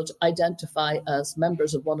world identify as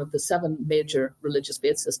members of one of the 7 major religious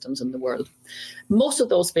faith systems in the world. Most of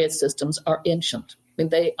those faith systems are ancient.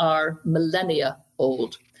 They are millennia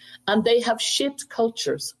old. And they have shaped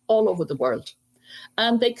cultures all over the world.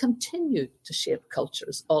 And they continue to shape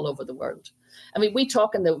cultures all over the world. We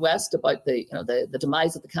talk in the West about the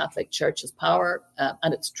demise of the Catholic Church's power,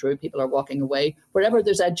 and it's true, people are walking away. Wherever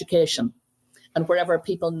there's education, and wherever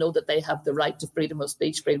people know that they have the right to freedom of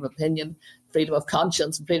speech, freedom of opinion, freedom of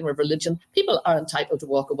conscience, and freedom of religion, people are entitled to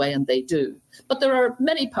walk away, and they do. But there are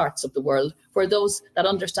many parts of the world where that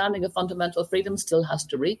understanding of fundamental freedom still has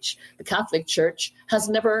to reach. The Catholic Church has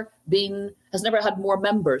never had more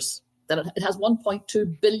members than it has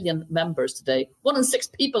 1.2 billion members today. 1 in 6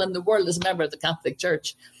 people in the world is a member of the Catholic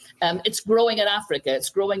Church. It's growing in Africa.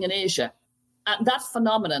 It's growing in Asia. And that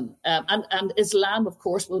phenomenon, and Islam, of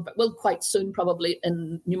course, will quite soon, probably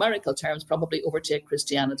in numerical terms, probably overtake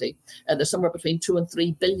Christianity. There's somewhere between 2 and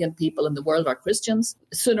 3 billion people in the world are Christians.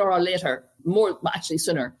 Sooner or later,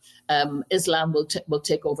 sooner, Islam will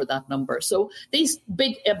take over that number. So these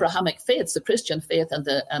big Abrahamic faiths, the Christian faith and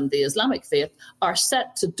the Islamic faith, are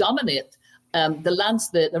set to dominate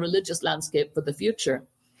the religious landscape for the future.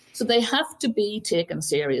 So they have to be taken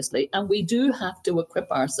seriously. And we do have to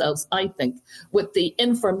equip ourselves, I think, with the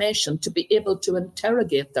information to be able to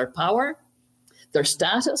interrogate their power, their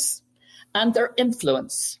status, and their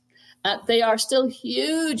influence. They are still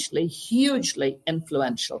hugely, hugely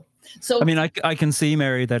influential. So, I mean, I can see,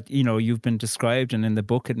 Mary, that, you know, you've been described, and in the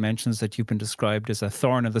book it mentions that you've been described as a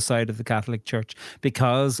thorn in the side of the Catholic Church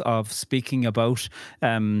because of speaking about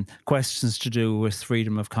questions to do with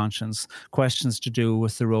freedom of conscience, questions to do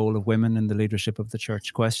with the role of women in the leadership of the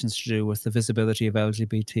church, questions to do with the visibility of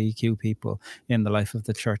LGBTQ people in the life of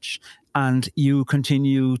the church. And you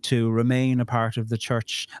continue to remain a part of the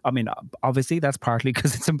church. I mean, obviously that's partly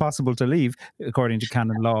because it's impossible to leave according to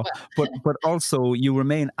canon law, but also you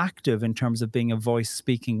remain active in terms of being a voice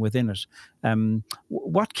speaking within it.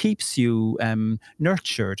 What keeps you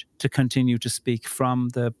nurtured to continue to speak from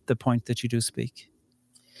the point that you do speak?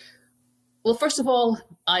 Well, first of all,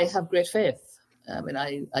 I have great faith. I mean,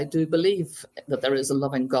 I do believe that there is a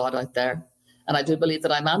loving God out there, and I do believe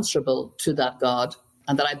that I'm answerable to that God,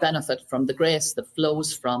 and that I benefit from the grace that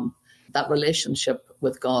flows from that relationship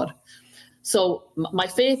with God. So my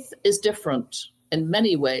faith is different in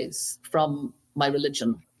many ways from my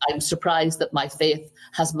religion. I'm surprised that my faith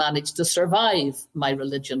has managed to survive my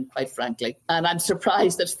religion, quite frankly. And I'm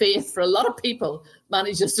surprised that faith, for a lot of people,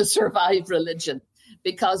 manages to survive religion,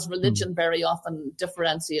 because religion very often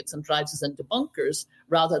differentiates and drives us into bunkers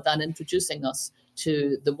rather than introducing us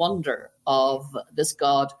to the wonder of this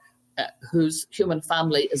God whose human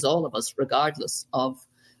family is all of us, regardless of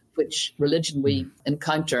which religion we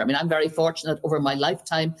encounter. I mean, I'm very fortunate over my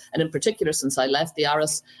lifetime, and in particular since I left the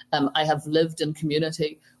Aris, I have lived in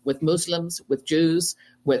community with Muslims, with Jews,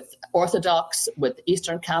 with Orthodox, with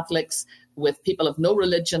Eastern Catholics, with people of no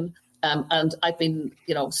religion. And I've been,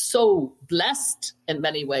 so blessed in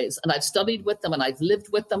many ways. And I've studied with them and I've lived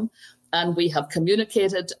with them. And we have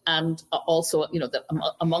communicated, and also, that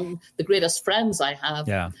among the greatest friends I have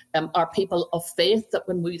are people of faith, that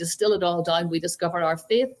when we distill it all down, we discover our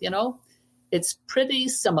faith, it's pretty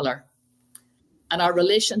similar. And our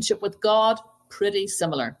relationship with God, pretty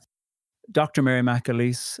similar. Dr. Mary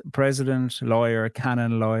McAleese, president, lawyer,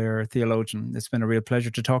 canon lawyer, theologian. It's been a real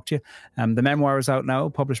pleasure to talk to you. The memoir is out now,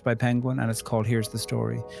 published by Penguin, and it's called Here's the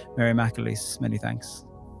Story. Mary McAleese, many thanks.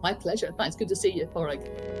 My pleasure. Thanks. Good to see you, Pádraig.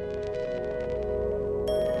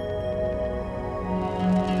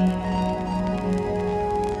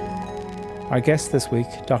 Our guest this week,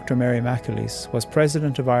 Dr. Mary McAleese, was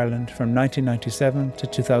President of Ireland from 1997 to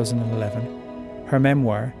 2011. Her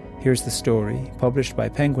memoir, Here's the Story, published by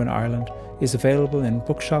Penguin Ireland, is available in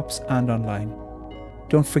bookshops and online.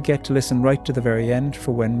 Don't forget to listen right to the very end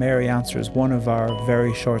for when Mary answers one of our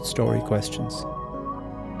very short story questions.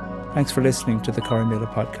 Thanks for listening to the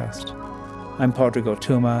Corrymeela podcast. I'm Pádraig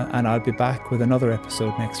O'Tuama, and I'll be back with another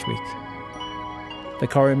episode next week. The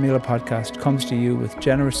Corrymeela podcast comes to you with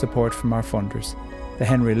generous support from our funders, the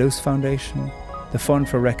Henry Luce Foundation, the Fund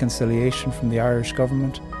for Reconciliation from the Irish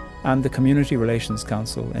Government, and the Community Relations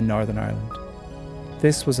Council in Northern Ireland.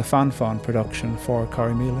 This was a Fanfan production for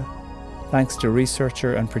Corrymeela. Thanks to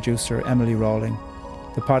researcher and producer Emily Rawling.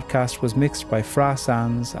 The podcast was mixed by Fra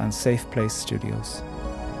Sands and Safe Place Studios.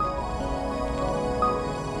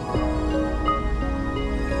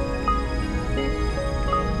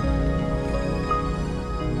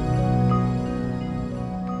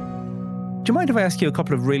 Do you mind if I ask you a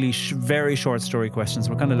couple of really very short story questions?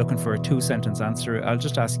 We're kind of looking for a 2-sentence answer. I'll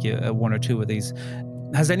just ask you one or two of these.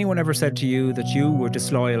 Has anyone ever said to you that you were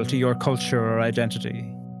disloyal to your culture or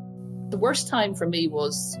identity? The worst time for me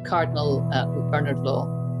was Cardinal Bernard Law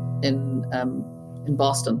in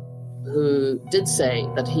Boston, who did say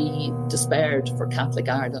that he despaired for Catholic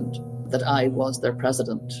Ireland, that I was their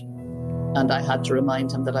president. And I had to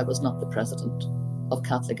remind him that I was not the president of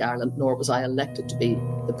Catholic Ireland, nor was I elected to be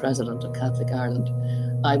the president of Catholic Ireland.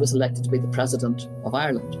 I was elected to be the president of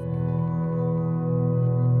Ireland.